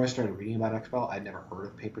mean, before I started reading about Expel, I'd never heard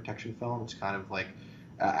of paint protection film. It's kind of like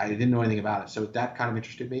I didn't know anything about it. So that kind of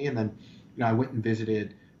interested me. And then I went and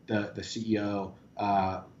visited the CEO,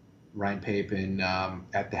 Ryan Pape,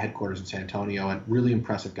 at the headquarters in San Antonio, and really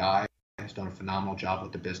impressive guy. Has done a phenomenal job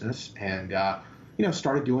with the business, and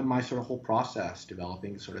started doing my sort of whole process,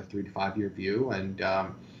 developing sort of 3 to 5 year view, and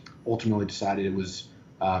ultimately decided it was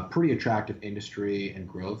a pretty attractive industry and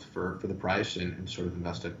growth for the price, and sort of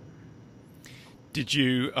invested. Did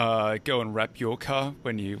you go and wrap your car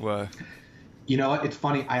when you were? You know what? It's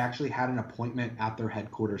funny. I actually had an appointment at their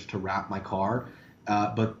headquarters to wrap my car,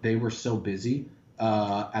 but they were so busy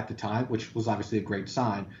at the time, which was obviously a great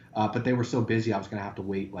sign. But they were so busy, I was going to have to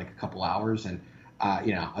wait like a couple hours. And, I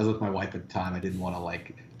was with my wife at the time. I didn't want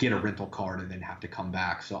to get a rental car and then have to come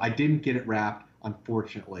back. So I didn't get it wrapped,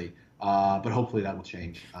 unfortunately. But hopefully that will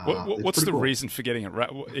change. What's the reason for getting it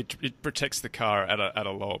wrapped? It protects the car at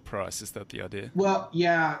a lower price. Is that the idea? Well,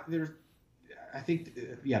 yeah,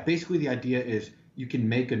 basically the idea is you can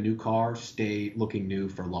make a new car stay looking new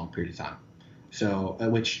for a long period of time. So,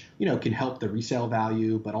 which, can help the resale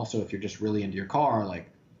value, but also if you're just really into your car,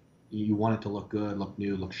 you want it to look good, look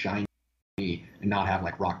new, look shiny, and not have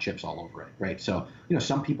rock chips all over it, right? So,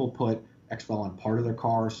 some people put Expel on part of their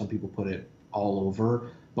car, some people put it all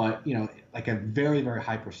over, but, a very, very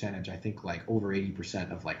high percentage, I think over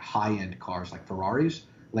 80% of high-end cars like Ferraris,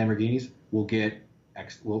 Lamborghinis will get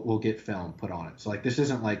film put on it. So this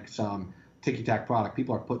isn't some ticky-tack product.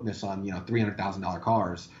 People are putting this on, $300,000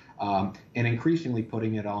 cars, and increasingly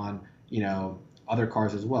putting it on, other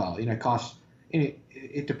cars as well. It costs,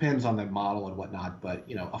 it depends on the model and whatnot, but,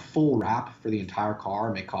 a full wrap for the entire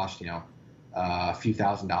car may cost, a few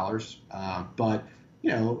 $1,000s. But,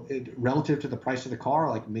 relative to the price of the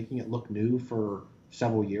car, making it look new for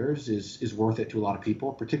several years is worth it to a lot of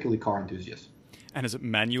people, particularly car enthusiasts. And is it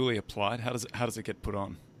manually applied? How does it get put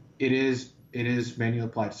on? It is manually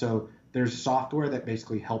applied. So there's software that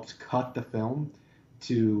basically helps cut the film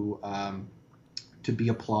to be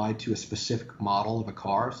applied to a specific model of a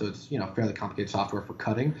car. So it's fairly complicated software for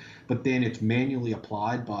cutting, but then it's manually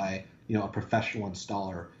applied by a professional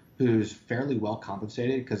installer who's fairly well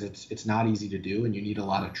compensated, because it's not easy to do and you need a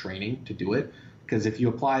lot of training to do it. Because if you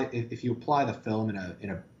apply the film in a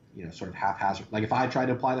sort of haphazard, if I tried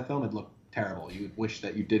to apply the film, it'd look terrible. You would wish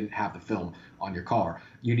that you didn't have the film on your car.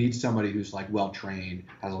 You need somebody who's well trained,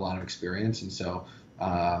 has a lot of experience, and so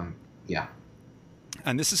yeah.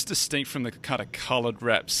 And this is distinct from the kind of colored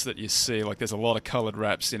wraps that you see. There's a lot of colored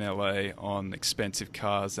wraps in LA on expensive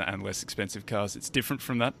cars and less expensive cars. It's different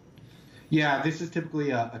from that? Yeah, this is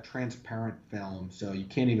typically a transparent film, so you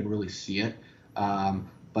can't even really see it.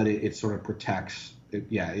 But it sort of protects.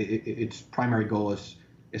 Its primary goal is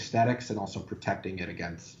aesthetics and also protecting it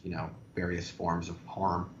against, various forms of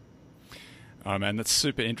harm. Oh man, that's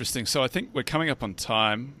super interesting. So I think we're coming up on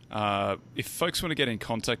time. If folks want to get in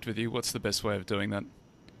contact with you, what's the best way of doing that?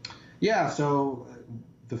 Yeah, so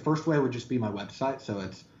the first way would just be my website. So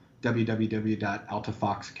it's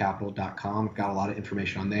www.altafoxcapital.com. I've got a lot of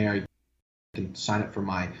information on there. You can sign up for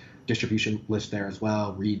my distribution list there as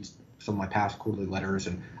well, read some of my past quarterly letters,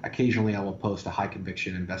 and occasionally I will post a high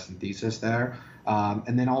conviction investment thesis there.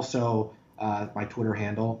 And then also my Twitter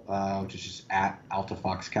handle, which is just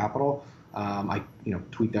 @AltaFoxCapital. I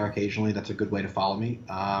tweet there occasionally. That's a good way to follow me.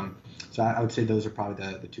 So I would say those are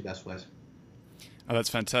probably the two best ways. Oh, that's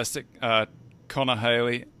fantastic. Connor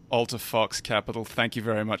Haley, Alta Fox Capital, thank you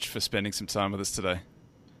very much for spending some time with us today.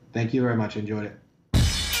 Thank you very much. I enjoyed it.